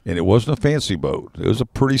 And it wasn't a fancy boat. It was a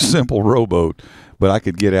pretty simple rowboat, but I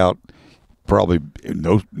could get out probably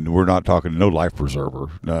we're not talking no life preserver,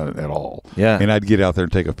 none at all. Yeah. And I'd get out there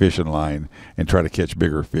and take a fishing line and try to catch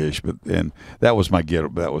bigger fish. And that was my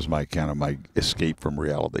kind of my escape from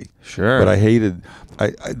reality. Sure. But I hated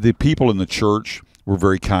the people in the church were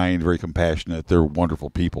very kind, very compassionate. They're wonderful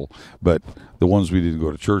people. But the ones we didn't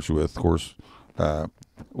go to church with, of course,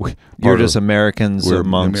 you're just Americans or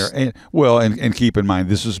monks. And keep in mind,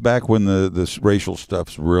 this is back when this racial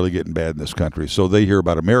stuff's really getting bad in this country. So they hear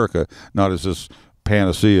about America not as this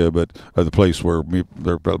panacea, but the place where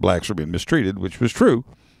their blacks are being mistreated, which was true.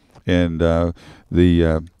 And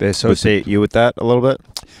they associate you with that a little bit.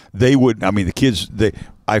 They would. I mean, the kids.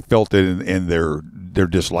 I felt it in their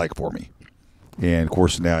dislike for me, and of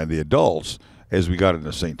course now in the adults, as we got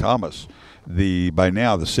into St. Thomas. By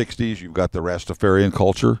now the 60s, you've got the Rastafarian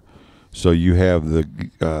culture, so you have the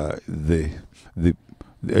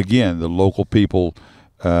local people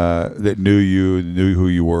that knew who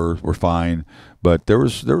you were fine, but there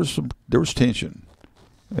was tension,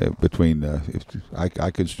 between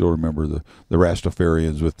I can still remember the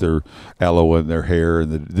Rastafarians with their aloe in their hair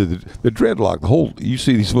and the dreadlock. The whole, you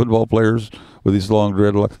see these football players with these long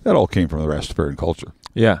dreadlocks, that all came from the Rastafarian culture.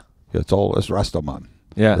 Yeah. That's Rastaman.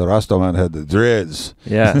 Yeah. The Rastaman had the dreads.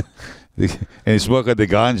 Yeah. And he smoked the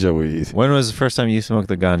ganja weed. When was the first time you smoked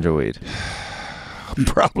the ganja weed?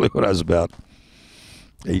 Probably when I was about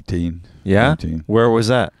 18. Yeah? 19. Where was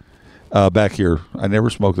that? Back here. I never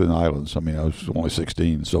smoked in the islands. I mean, I was only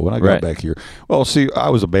 16. So when I got back here, well, see, I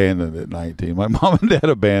was abandoned at 19. My mom and dad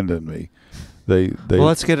abandoned me. Well,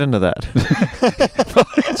 let's get into that.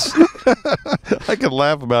 I can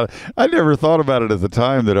laugh about it. I never thought about it at the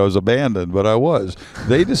time that I was abandoned, but I was.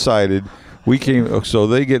 They decided so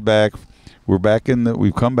they get back.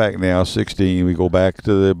 We've come back now, 16. We go back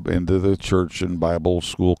into the church and Bible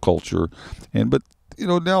school culture. But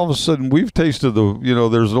now all of a sudden we've tasted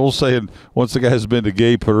there's an old saying, once the guy's been to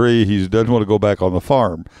gay Paris, he doesn't want to go back on the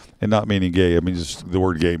farm. And not meaning gay. I mean, just the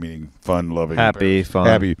word gay meaning fun, loving. Happy, fun.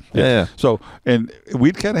 Happy. Yeah. So, and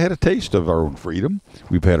we'd kind of had a taste of our own freedom.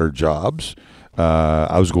 We've had our jobs.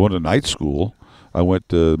 I was going to night school. I went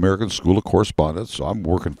to American School of Correspondence, so I'm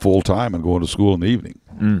working full time and going to school in the evening.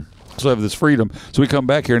 Mm. So I have this freedom. So we come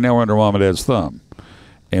back here, now we're under Mom and Dad's thumb.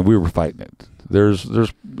 And we were fighting it.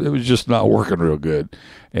 It was just not working real good.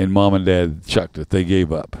 And Mom and Dad chucked it. They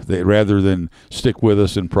gave up. Rather than stick with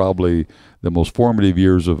us in probably the most formative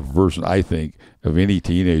years of version, I think, of any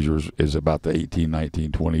teenagers is about the 18,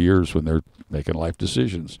 19, 20 years when they're making life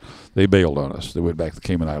decisions. They bailed on us. They went back to the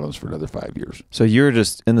Cayman Islands for another 5 years. So you were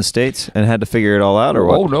just in the States and had to figure it all out, or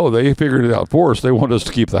what? Oh, no, they figured it out for us. They wanted us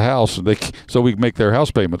to keep the house, so we could make their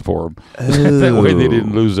house payment for them. That way they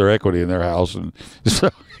didn't lose their equity in their house. And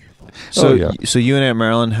so you and Aunt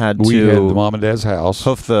Marilyn had we had the Mom and Dad's house.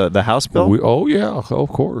 Hoof the house bill? Of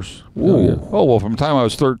course. Well, from the time I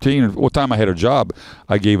was 13, what time I had a job,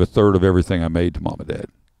 I gave a third of everything I made to Mom and Dad.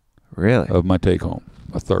 Really? Of my take home,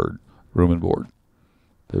 a third, room and board.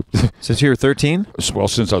 Since you were 13? Well,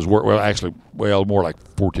 since I was more like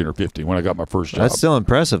 14 or 15 when I got my first job. That's still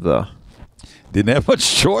impressive, though. Didn't have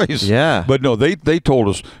much choice. Yeah. But no, they told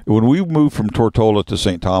us when we moved from Tortola to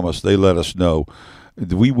St. Thomas, they let us know.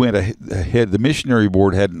 We went ahead. The missionary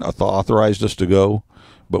board hadn't authorized us to go,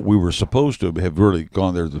 but we were supposed to have really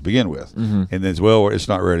gone there to begin with. Mm-hmm. And then, well, it's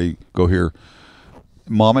not ready. Go here.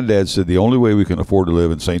 Mom and Dad said the only way we can afford to live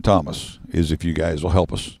in St. Thomas is if you guys will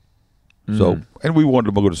help us. Mm-hmm. So, and we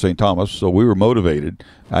wanted to go to St. Thomas, so we were motivated.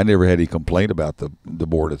 I never had any complaint about the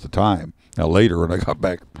board at the time. Now, later, when I got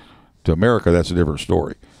back to America, that's a different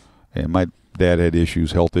story. And my dad had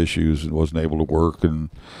health issues, and wasn't able to work, and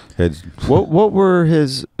had what were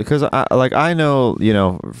his? Because I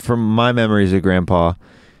know from my memories of Grandpa,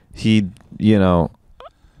 he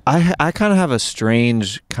I kind of have a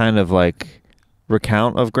strange kind of like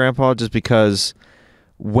recount of Grandpa, just because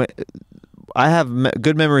when I have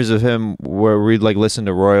good memories of him where we'd like listen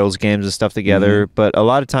to Royals games and stuff together, mm-hmm. but a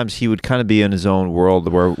lot of times he would kind of be in his own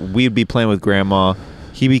world where we'd be playing with Grandma.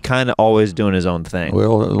 He'd be kind of always doing his own thing.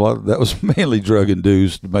 Well, that was mainly drug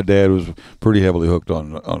induced. My dad was pretty heavily hooked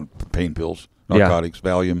on pain pills, narcotics,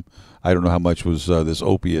 Valium. I don't know how much was this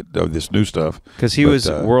opiate, this new stuff. Because he was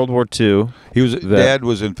World War II. Dad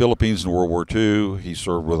was in Philippines in World War II. He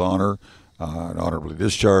served with honor, and honorably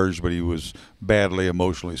discharged, but he was badly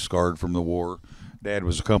emotionally scarred from the war. Dad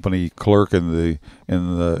was a company clerk in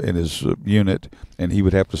his unit, and he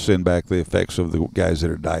would have to send back the effects of the guys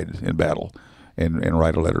that had died in battle. And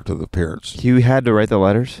write a letter to the parents. He had to write the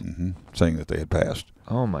letters, saying that they had passed.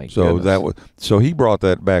 Oh my goodness! So he brought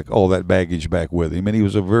that back, all that baggage back with him, and he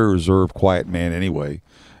was a very reserved, quiet man anyway,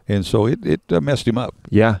 and so it messed him up.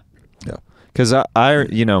 Yeah. Because I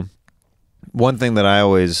one thing that I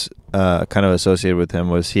always kind of associated with him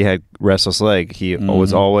was he had restless leg. He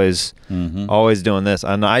was always doing this,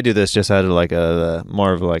 and I do this just out of like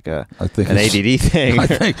more of like an ADD thing. I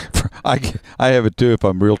think I have it too. If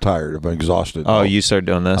I'm real tired, if I'm exhausted. Oh, you start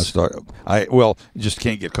doing this? Just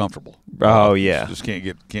can't get comfortable. Oh yeah, just can't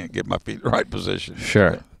get my feet in the right position.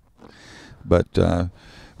 Sure, but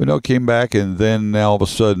came back, and then now all of a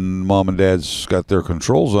sudden, Mom and Dad's got their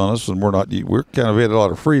controls on us, and we're kind of had a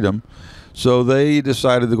lot of freedom. So they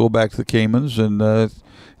decided to go back to the Caymans, and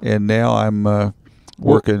now I'm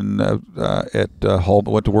working at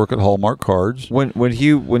went to work at Hallmark Cards. When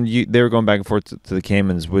they were going back and forth to the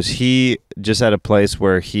Caymans, was he just at a place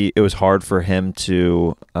where it was hard for him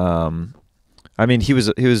to? I mean, he was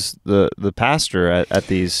the pastor at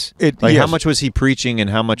these. How much was he preaching, and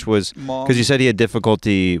how much was, because you said he had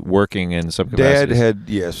difficulty working in some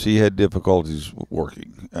capacities. He had difficulties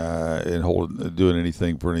working and doing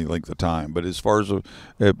anything for any length of time. But as far as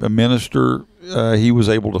a minister, he was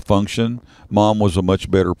able to function. Mom was a much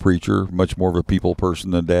better preacher, much more of a people person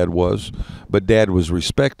than Dad was. But Dad was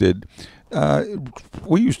respected.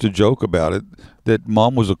 We used to joke about it that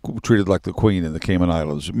Mom was treated like the queen in the Cayman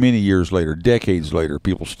Islands. Many years later, decades later,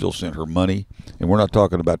 people still sent her money, and we're not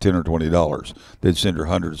talking about $10 or $20. They'd send her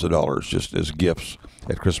hundreds of dollars just as gifts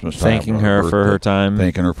at Christmas time, thanking her for her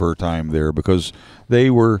time there, because they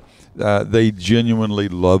genuinely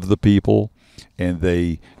loved the people. And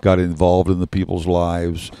they got involved in the people's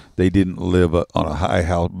lives. They didn't live on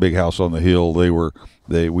a big house on the hill.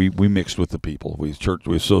 We mixed with the people. We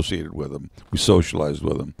associated with them. We socialized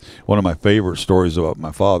with them. One of my favorite stories about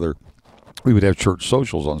my father, we would have church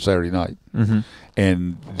socials on Saturday night. Mm-hmm.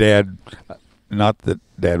 And Dad, not that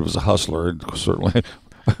Dad was a hustler, and certainly.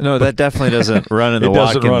 No, that definitely doesn't run in the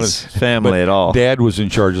Watkins family at all. Dad was in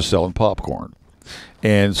charge of selling popcorn.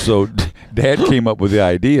 And so Dad came up with the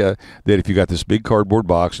idea that if you got this big cardboard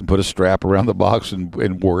box and put a strap around the box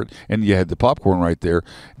and wore it, and you had the popcorn right there,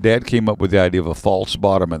 Dad came up with the idea of a false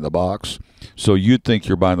bottom in the box. So you'd think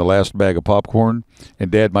you're buying the last bag of popcorn, and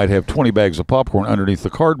Dad might have 20 bags of popcorn underneath the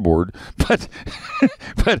cardboard, but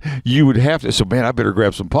you would have to, so man, I better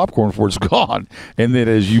grab some popcorn before it's gone. And then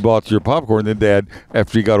as you bought your popcorn, then Dad,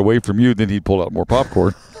 after he got away from you, then he'd pull out more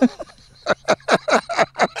popcorn.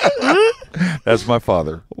 That's my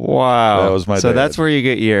father. Wow. That was my dad. So that's where you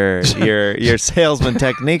get your salesman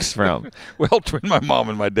techniques from. Well, between my mom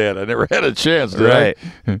and my dad, I never had a chance, right?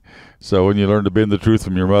 So when you learn to bend the truth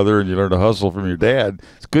from your mother and you learn to hustle from your dad,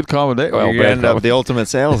 it's a good combination. Well, you end up the ultimate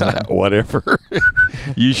salesman. Whatever.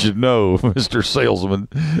 You should know, Mr. Salesman.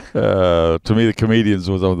 To me, the comedians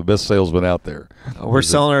was one of the best salesmen out there. We're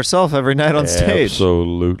selling ourselves every night on stage.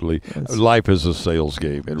 Absolutely. Life is a sales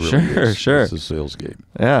game. It really is. Sure. It's a sales game.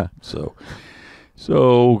 Yeah. So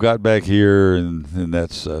got back here, and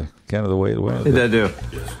that's kind of the way it went. Hey, Dadoo.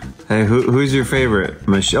 Yes. Hey, who's your favorite?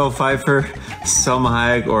 Michelle Pfeiffer, Selma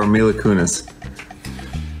Hayek, or Mila Kunis?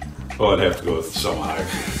 Oh, I'd have to go with Selma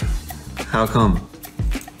Hayek. How come?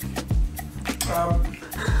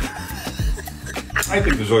 I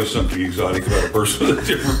think there's always something exotic about a person with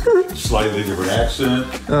a slightly different accent.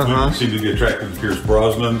 Women seem to be attracted to Pierce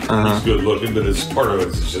Brosnan. He's good looking, but it's part of it.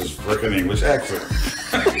 It's just frickin' English accent.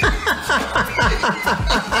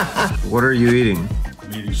 What are you eating?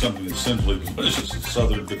 I'm eating something that's simply delicious. It's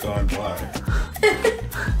southern pecan pie.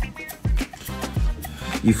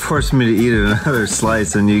 You forced me to eat another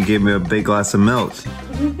slice, and you gave me a big glass of milk.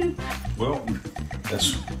 Well,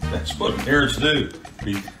 that's what parents do.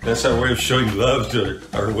 That's our way of showing love to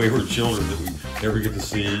our wayward children that we never get to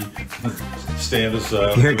see. Stand us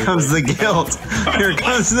up. Here comes the guilt. Here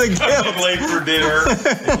comes the guilt. Late for dinner.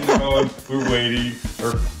 And, we're waiting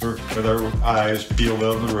with our eyes peeled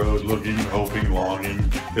down the road, looking, hoping, longing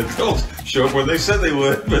that they'll show up when they said they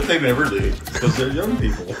would, but they never do because they're young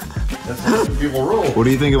people. That's how young people roll. What do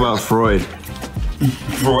you think about Freud?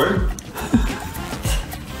 Freud?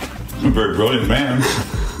 A very brilliant man.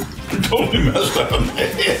 Totally messed up in the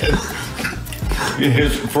head.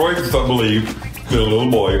 Freud believed that a little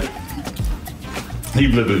boy, he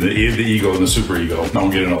lived in the ego and the superego. I don't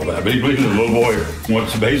get into all that, but he believed that a little boy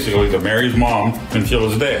wants basically to marry his mom and kill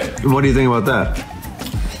his dad. What do you think about that?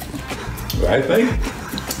 I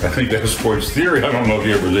think that's Freud's theory. I don't know if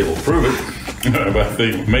he ever was able to prove it, but I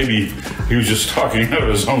think maybe he was just talking out of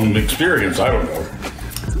his own experience. I don't know.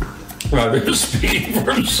 He was speaking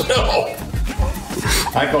for himself.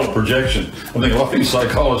 I call it projection. I think a lot of these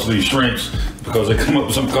psychologists, these shrinks, because they come up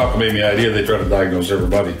with some cockamamie idea, they try to diagnose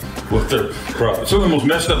everybody with their problem. Some of the most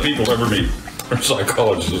messed up people ever meet are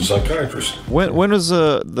psychologists and psychiatrists. When was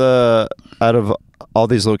the out of all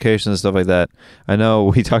these locations and stuff like that? I know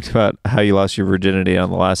we talked about how you lost your virginity on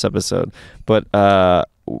the last episode, but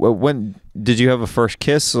when did you have a first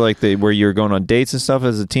kiss, like where you were going on dates and stuff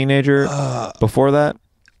as a teenager? Before that,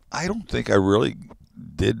 I don't think I really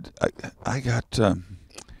did. I got.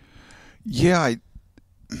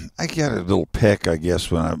 I got a little peck, I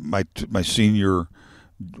guess, when my senior,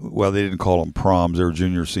 well, they didn't call them proms, they were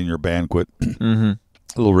junior, senior banquet. Mm-hmm. A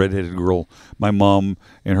little redheaded girl. My mom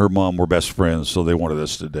and her mom were best friends, so they wanted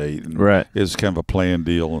us to date. And right. It was kind of a planned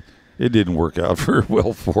deal. It didn't work out very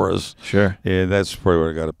well for us. Sure. And that's probably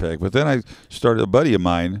where I got a peck. But then I started, a buddy of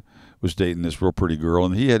mine was dating this real pretty girl,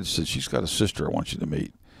 and he had said, she's got a sister I want you to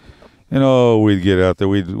meet. And we'd get out there.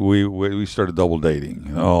 We started double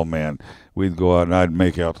dating. Oh man, we'd go out and I'd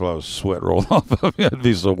make out till I was sweat rolling off of me. I'd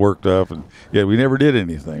be so worked up, and yeah, we never did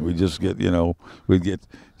anything. We just get, we'd get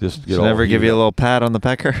just get. Should never give you a little pat on the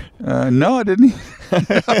pecker? No, I didn't.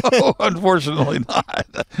 No, unfortunately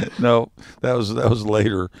not. No, that was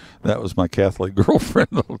later. That was my Catholic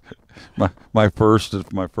girlfriend. my first.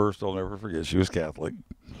 I'll never forget. She was Catholic.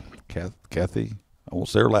 Kathy. I won't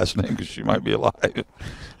say her last name because she might be alive.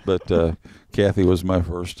 But Kathy was my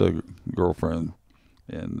first girlfriend,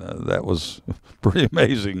 and that was pretty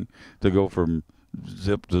amazing to go from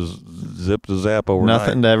zip to zap overnight.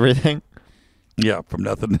 Nothing to everything. Yeah, from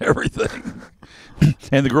nothing to everything.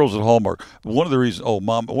 And the girls at Hallmark. One of the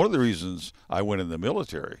reasons I went in the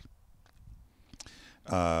military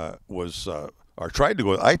was. I tried to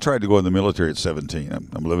go in the military at 17.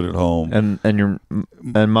 I'm living at home, and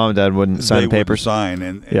mom and dad wouldn't sign papers.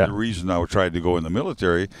 And the reason I tried to go in the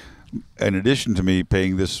military, in addition to me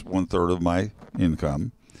paying this 1/3 of my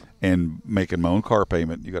income and making my own car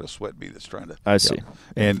payment, you got a sweat bee that's trying to. I see.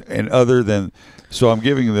 And other than, so I'm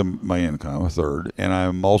giving them my income 1/3, and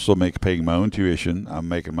I'm also paying my own tuition. I'm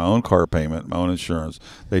making my own car payment, my own insurance.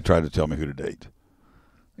 They tried to tell me who to date.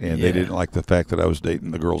 And they didn't like the fact that I was dating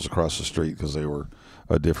the girls across the street because they were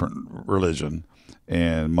a different religion,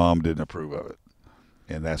 and mom didn't approve of it.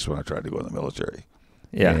 And that's when I tried to go in the military.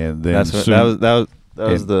 Yeah, and then that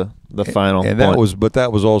was the final. And point.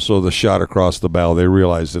 that was also the shot across the bow. They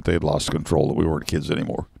realized that they'd lost control, that we weren't kids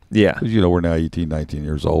anymore. Yeah, we're now 18, 19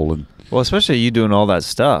 years old, and well, especially you doing all that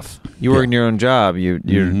stuff. You work in your own job.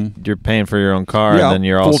 You're paying for your own car, and then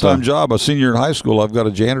you're also full-time job. A senior in high school. I've got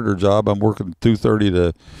a janitor job. I'm working 2:30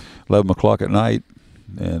 to 11 o'clock at night.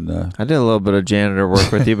 And I did a little bit of janitor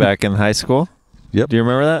work with you back in high school. Yep. Do you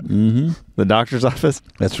remember that? Mm-hmm. The doctor's office.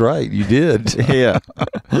 That's right. You did. Yeah.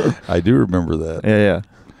 I do remember that. Yeah.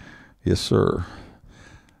 Yes, sir.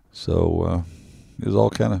 So it was all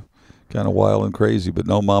kind of wild and crazy, but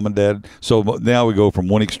no, mom and dad. So now we go from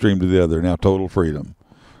one extreme to the other. Now total freedom.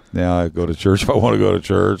 Now I go to church if I want to go to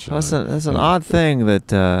church. That's an odd thing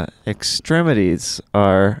that extremities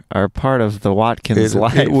are part of the Watkins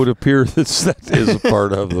life. It would appear that is a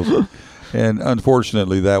part of them. And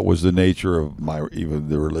unfortunately, that was the nature of even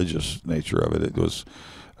the religious nature of it. It was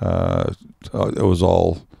all, there was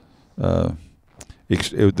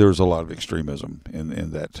a lot of extremism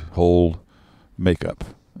in that whole makeup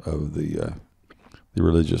of the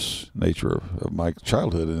religious nature of my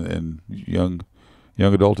childhood and young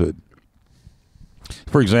adulthood.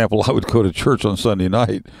 For example, I would go to church on Sunday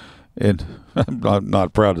night, and I'm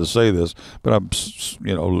not proud to say this, but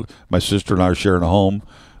my sister and I are sharing a home,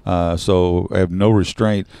 so I have no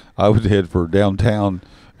restraint. I would head for downtown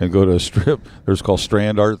and go to a strip. There's called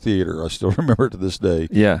Strand Art Theater. I still remember it to this day.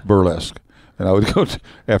 Yeah, burlesque. And I would go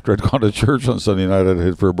after I'd gone to church on Sunday night. I'd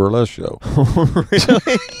head for a burlesque show.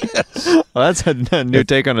 Really? Yes. Well, that's a new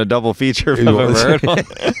take on a double feature if I've ever heard one.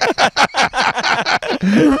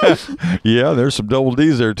 Yeah, there's some double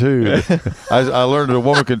D's there too. I learned that a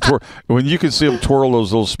woman can twirl. When you can see them twirl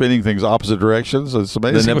those little spinning things opposite directions, it's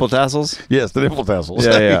amazing. The nipple tassels? Yes, the nipple tassels.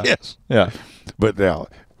 Yeah. Yes. Yeah. But now,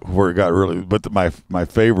 where it got really, my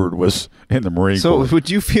favorite was in the Marine Corps. So would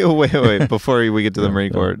you feel, wait, before we get to the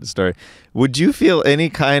Marine Corps story, would you feel any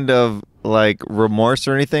kind of like remorse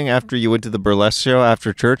or anything after you went to the burlesque show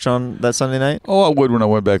after church on that Sunday night? Oh, I would when I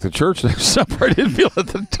went back to church. There's something I didn't feel at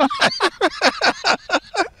the time.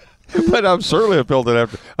 But I'm certainly I felt it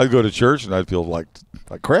after. I'd go to church and I'd feel like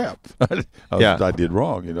crap. I did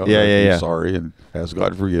wrong, Yeah. Sorry, and ask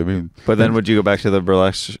God to forgive me. But then would you go back to the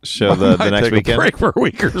burlesque show the next take weekend? A break for a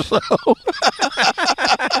week or so.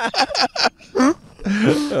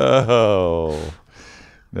 Oh.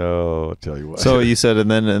 No, I'll tell you what. So you said, and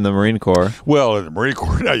then in the Marine Corps. Well, in the Marine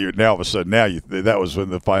Corps, now all of a sudden, that was when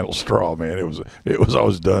the final straw, man. It was I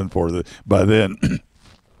was done for. By then,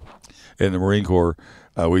 in the Marine Corps,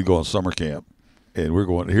 we'd go on summer camp, and we're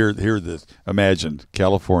going here. Imagine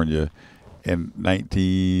California in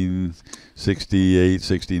 1968,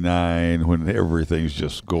 69, when everything's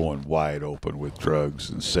just going wide open with drugs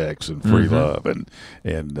and sex and free love, and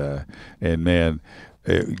man.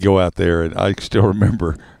 Go out there, and I still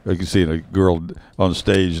remember I could see a girl on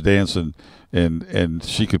stage dancing, and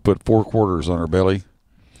she could put 4 quarters on her belly,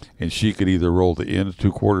 and she could either roll the end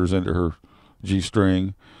 2 quarters into her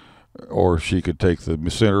G-string, or she could take the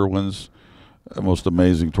center ones. Most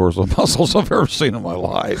amazing torso muscles I've ever seen in my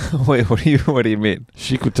life. Wait, what do you mean?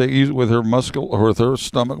 She could take with her muscle or with her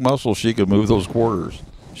stomach muscle. She could move those quarters.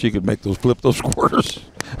 She could flip those quarters.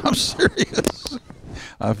 I'm serious.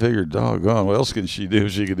 I figured, doggone, what else can she do?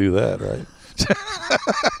 She could do that, right?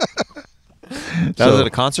 That was at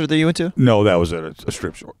a concert that you went to? No, that was at a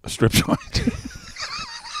strip joint.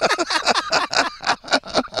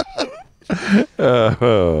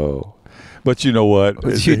 Oh. But you know what?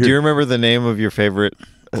 Do you remember the name of your favorite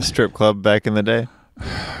strip club back in the day?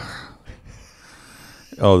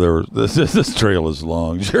 Oh, this trail is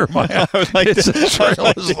long, Jeremiah.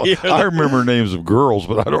 I remember names of girls,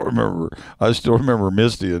 but I don't remember. I still remember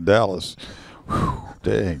Misty in Dallas. Whew,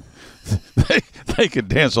 dang, they could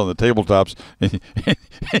dance on the tabletops, and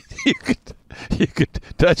you could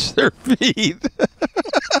touch their feet.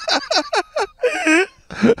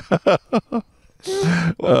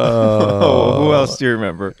 Who else do you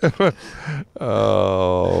remember?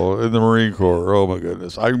 Oh, in the Marine Corps. Oh my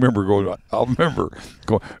goodness, I remember going.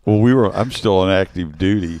 Well, I'm still on active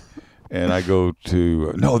duty, and I go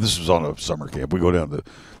to. No, this was on a summer camp. We go down to.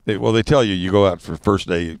 They tell you go out for the first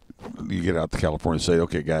day. You get out to California and say,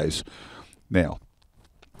 okay, guys, now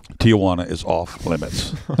Tijuana is off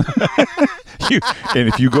limits. And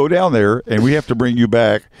if you go down there and we have to bring you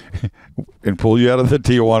back and pull you out of the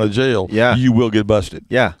Tijuana jail, you will get busted.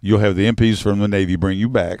 Yeah. You'll have the MPs from the Navy bring you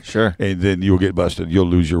back. Sure. And then you'll get busted. You'll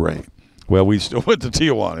lose your rank. Well, we still went to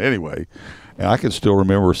Tijuana anyway. And I can still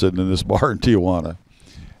remember sitting in this bar in Tijuana,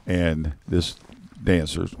 and this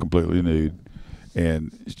dancer is completely nude.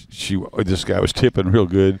 And this guy was tipping real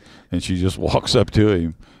good, and she just walks up to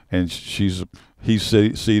him, and he's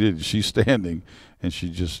seated, and she's standing, and she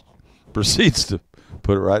just proceeds to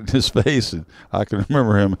put it right in his face. And I can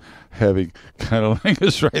remember him having kind of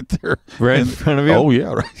lingus right there. Right in front of you? Oh,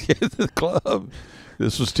 yeah, right at the club.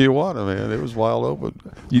 This was Tijuana, man. It was wild open.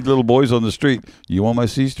 You little boys on the street, you want my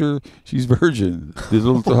sister? She's virgin. The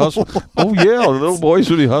little hustle. Oh, yeah, the little boys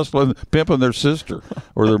would be hustling, pimping their sister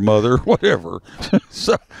or their mother, whatever.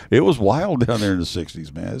 So it was wild down there in the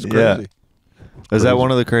 60s, man. It's crazy. Yeah. Is that one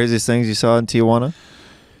of the craziest things you saw in Tijuana?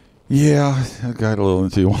 Yeah, I got a little in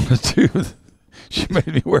Tijuana, too. She made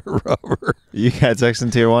me wear rubber. You had sex in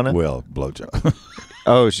Tijuana? Well, blowjob.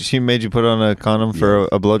 Oh, she made you put on a condom for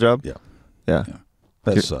a blowjob? Yeah. Yeah.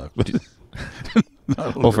 That sucked.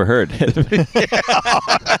 Well, for her, it did.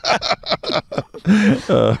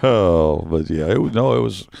 But yeah, it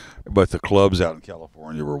was. But the clubs out in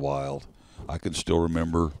California were wild. I can still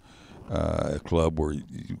remember a club where you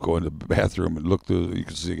go in the bathroom and look through. You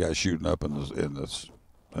can see a guy shooting up in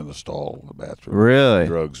the stall of the bathroom. Really?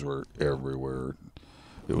 Drugs were everywhere.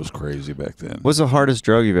 It was crazy back then. What's the hardest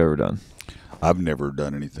drug you've ever done? I've never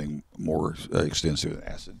done anything more extensive than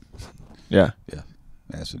acid. Yeah. Yeah.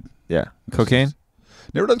 Acid. Yeah. Cocaine?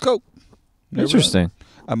 Never done coke. Interesting.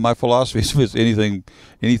 My philosophy is if it's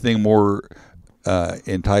anything more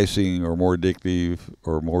enticing or more addictive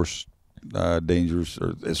or more dangerous,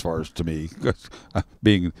 or as far as to me,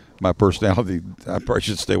 being my personality, I probably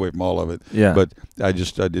should stay away from all of it. Yeah. But I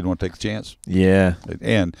didn't want to take the chance. Yeah.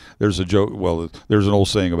 And there's a joke. Well, there's an old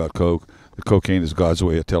saying about coke. The cocaine is God's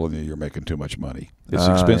way of telling you you're making too much money. It's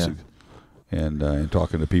expensive. Yeah. And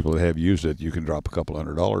talking to people that have used it, you can drop a couple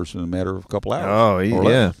 $100 in a matter of a couple hours. Oh,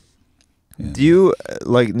 yeah. Do you,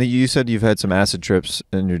 you said you've had some acid trips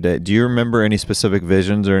in your day. Do you remember any specific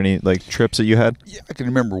visions or any, trips that you had? Yeah, I can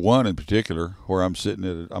remember one in particular where I'm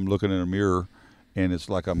I'm looking in a mirror, and it's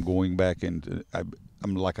like I'm going back into,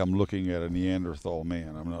 I'm looking at a Neanderthal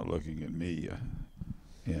man. I'm not looking at me.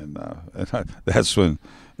 That's when,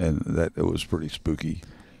 it was pretty spooky.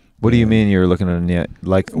 What do you mean you were looking at you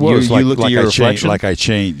looked at your reflection? Like I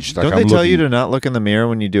changed. Don't they tell you to not look in the mirror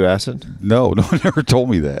when you do acid? No, no one ever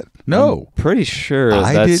told me that. No. I'm pretty sure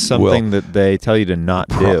that's something that they tell you to not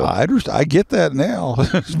do. I get that now,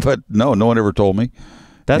 but no one ever told me.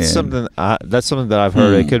 That's something that I've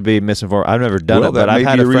heard. It could be misinformed. I've never done it, but I've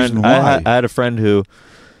had a friend. I had a friend who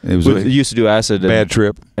used to do acid. Bad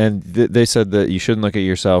trip. And they said that you shouldn't look at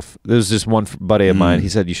yourself. There was just one buddy of mine. He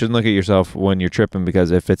said you shouldn't look at yourself when you're tripping because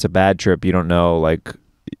if it's a bad trip, you don't know,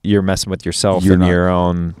 you're messing with yourself and your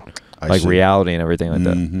own reality and everything like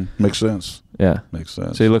that. Makes sense. Yeah. Makes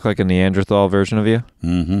sense. So you look like a Neanderthal version of you?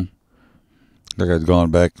 Mm-hmm. Like I'd gone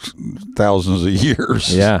back thousands of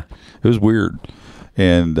years. Yeah. It was weird.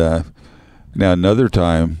 And now another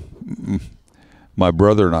time, my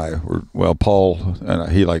brother and I were, Paul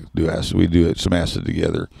and he liked to do acid. We do some acid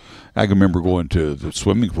together. I can remember going to the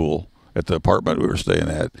swimming pool at the apartment we were staying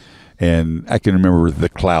at, and I can remember the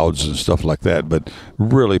clouds and stuff like that, but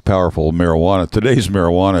really powerful marijuana. Today's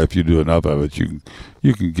marijuana, if you do enough of it,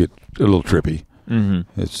 you can get a little trippy.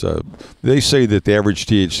 Mm-hmm. It's they say that the average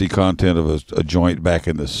THC content of a joint back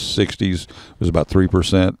in the 60s was about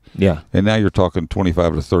 3%. Yeah. And now you're talking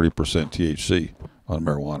 25 to 30% THC on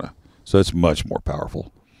marijuana. So it's much more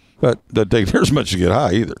powerful. But doesn't take near as much to get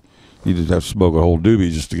high either. You just have to smoke a whole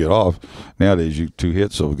doobie just to get off. Nowadays, you 2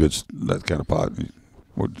 hits of a good that kind of pot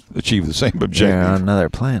would achieve the same objective. You're on another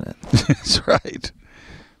planet. That's right.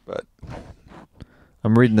 But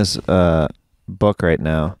I'm reading this book right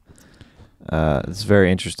now. It's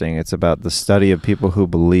very interesting. It's about the study of people who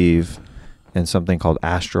believe in something called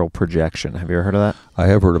astral projection. Have you ever heard of that? I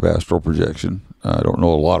have heard of astral projection. I don't know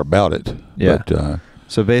a lot about it. Yeah. But,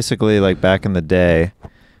 so basically, like back in the day,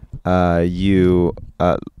 I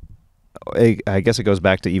guess it goes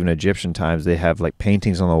back to even Egyptian times. They have like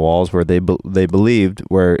paintings on the walls where they believed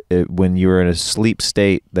when you were in a sleep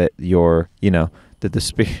state that that the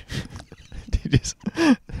spirit. There's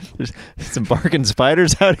some barking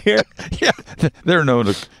spiders out here. Yeah, they're known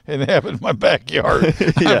to inhabit my backyard.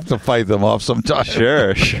 I have to fight them off sometime.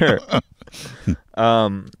 Sure.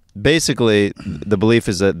 Basically, the belief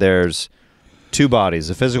is that there's 2 bodies: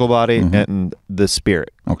 the physical body and the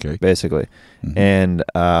spirit. Okay. Basically, and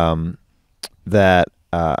that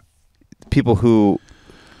people who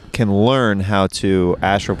can learn how to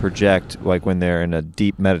astral project, like when they're in a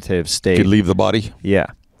deep meditative state, Could leave the body. Yeah.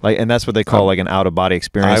 Like, and that's what they call like an out-of-body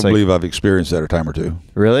experience. I believe I've experienced that a time or two.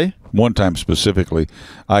 Really? One time specifically,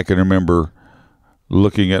 I can remember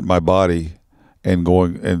looking at my body and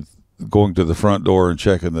going to the front door and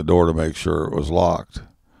checking the door to make sure it was locked,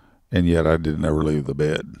 and yet I didn't ever leave the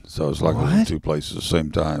bed. So it's like I was in 2 places at the same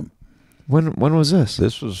time. When was this?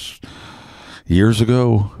 This was years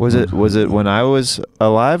ago. Was it when I was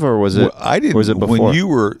alive, or was it? Well, I didn't. Was it before?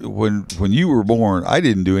 When you were born, I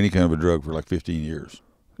didn't do any kind of a drug for like 15 years.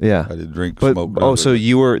 Yeah, I didn't drink, smoke. Oh, so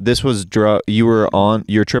you were. This was drug. You were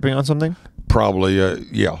tripping on something? Probably.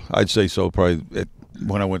 Yeah, I'd say so. Probably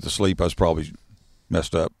when I went to sleep, I was probably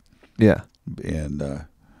messed up. Yeah, and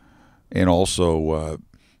also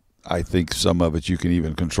I think some of it you can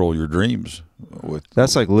even control your dreams with.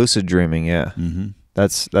 That's like lucid dreaming. Yeah. Mm-hmm.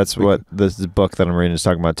 That's what this book that I'm reading is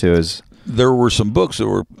talking about too. Is there were some books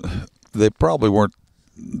that they probably weren't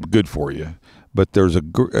good for you. But there's a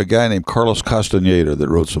guy named Carlos Castaneda that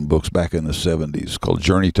wrote some books back in the 70s called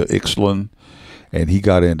Journey to Ixtlan, and he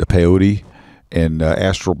got into peyote and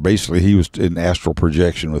astral. Basically, he was in astral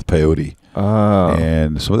projection with peyote. Oh.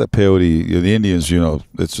 And some of that peyote, the Indians,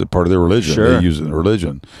 it's a part of their religion. Sure. They use it in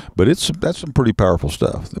religion. But that's some pretty powerful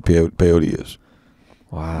stuff, the peyote is.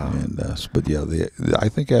 Wow. And but yeah, I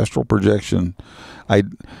think astral projection,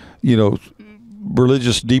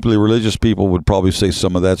 deeply religious people would probably say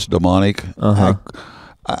some of that's demonic.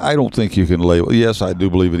 I don't think you can label. Yes, I do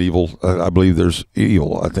believe in evil. I believe there's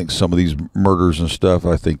evil. I think some of these murders and stuff,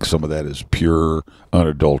 I think some of that is pure,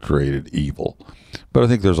 unadulterated evil. But I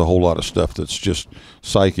think there's a whole lot of stuff that's just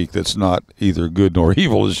psychic, that's not either good nor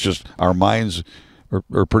evil. It's just our minds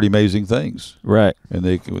are pretty amazing things. Right. And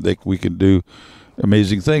we can do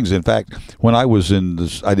amazing things. In fact, when I was in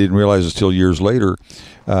this, I didn't realize it till years later,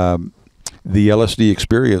 the LSD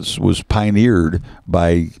experience was pioneered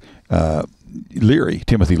by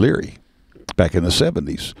Timothy Leary, back in the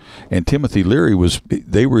 70s. And Timothy Leary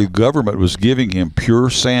government was giving him pure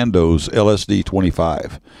Sandoz LSD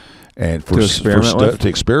 25. And to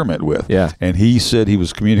experiment with. Yeah. And he said he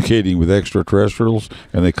was communicating with extraterrestrials,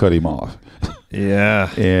 and they cut him off. Yeah.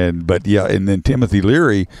 And then Timothy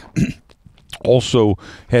Leary also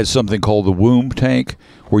had something called the womb tank,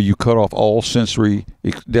 where you cut off all sensory.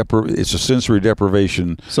 It's a sensory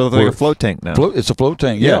deprivation. So it's like a float tank now. It's a float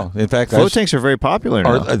tank. Yeah. In fact, float tanks are very popular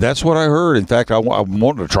now. That's what I heard. In fact, I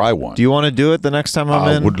wanted to try one. Do you want to do it the next time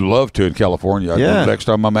I'm in? I would love to in California. Yeah. Next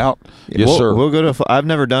time I'm out. Yes, sir. We'll go to. I've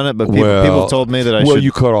never done it, but people told me that I should. Well,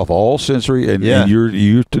 you cut off all sensory, and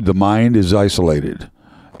the mind is isolated.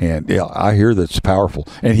 And yeah, I hear that's powerful.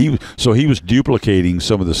 And he was duplicating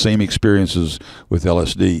some of the same experiences with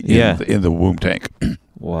LSD in the womb tank.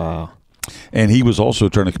 Wow. And he was also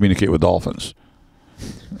trying to communicate with dolphins.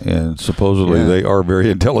 And supposedly they are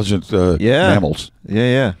very intelligent mammals.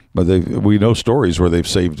 Yeah. But we know stories where they've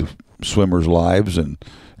saved swimmers' lives. And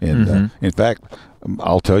in fact,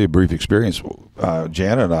 I'll tell you a brief experience.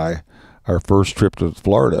 Jan and I, our first trip to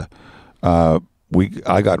Florida,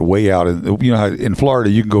 I got way out. How in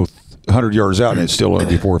Florida you can go 100 yards out and it's still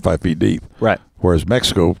only 4 or 5 feet deep. Right. Whereas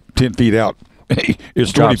Mexico, 10 feet out,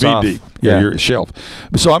 it's 20 feet off. deep. Yeah, you're a shelf.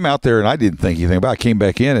 So I'm out there and I didn't think anything about it. I came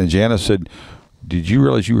back in and Jana said, "Did you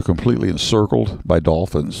realize you were completely encircled by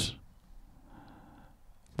dolphins?"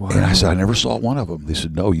 Wow. And I said, "I never saw one of them." They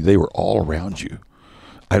said, "No, they were all around you."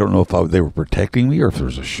 I don't know if they were protecting me or if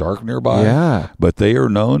there's a shark nearby. Yeah. But they are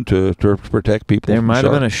known to protect people. There might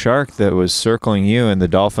have been a shark that was circling you, and the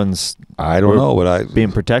dolphins. I don't know, but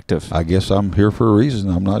being protective. I guess I'm here for a reason.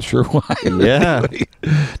 I'm not sure why. Yeah.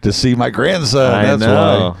 To see my grandson. I That's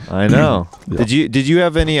know. why. I know. Yeah. Did you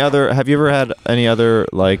have any other? Have you ever had any other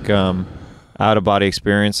like out of body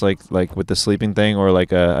experience like with the sleeping thing, or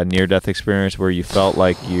like a near death experience where you felt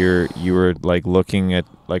like you were like looking at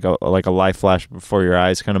like a life flash before your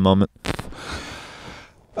eyes kind of moment?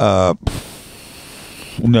 No,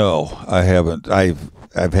 I haven't.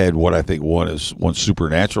 I've had what I think one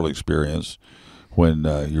supernatural experience when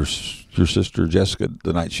your sister Jessica,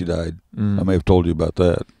 the night she died. I may have told you about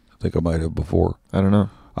that. I think I might have before. I don't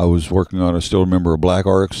know. I was working on, I still remember, a black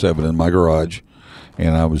RX-7 in my garage,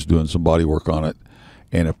 and I was doing some body work on it,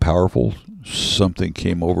 and a powerful something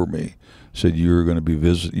came over me, said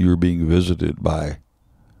you're being visited by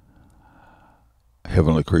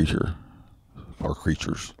heavenly creature or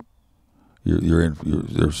creatures.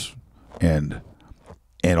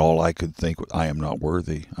 And all I could think was, I am not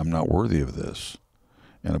worthy. I'm not worthy of this.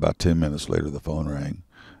 And about 10 minutes later, the phone rang,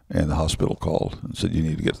 and the hospital called and said, you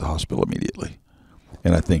need to get to the hospital immediately.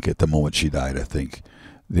 And I think at the moment she died, I think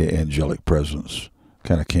the angelic presence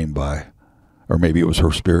kind of came by, or maybe it was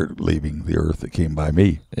her spirit leaving the earth that came by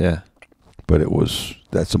me. Yeah. But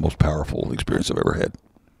that's the most powerful experience I've ever had.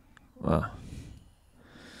 Wow.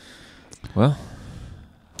 Well.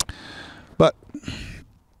 But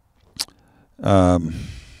on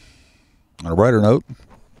a brighter note,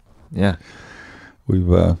 yeah, we've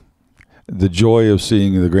the joy of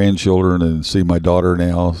seeing the grandchildren and see my daughter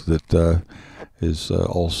now that is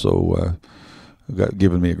also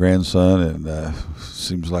given me a grandson, and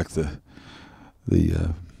seems like the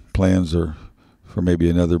plans are for maybe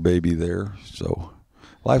another baby there. So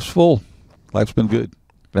life's full. Life's been good.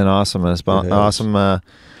 Been awesome. It's been awesome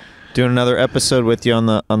doing another episode with you on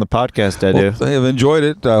the podcast, Dadoo. Well, I have enjoyed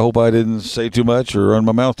it. I hope I didn't say too much or run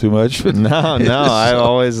my mouth too much. No. I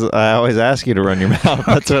always ask you to run your mouth.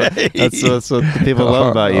 That's what the people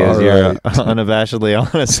love about you. Is you're unabashedly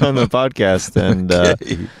honest on the podcast. And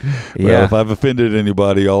well, if I've offended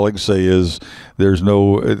anybody, all I can say is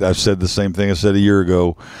I've said the same thing I said a year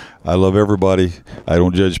ago. I love everybody. I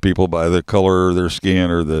don't judge people by the color of their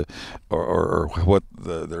skin or what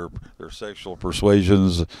their sexual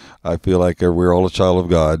persuasions. I feel like we're all a child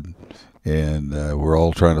of God, and we're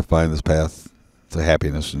all trying to find this path to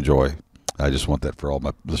happiness and joy. I just want that for all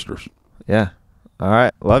my listeners. Yeah. All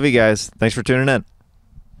right. Love you guys. Thanks for tuning in.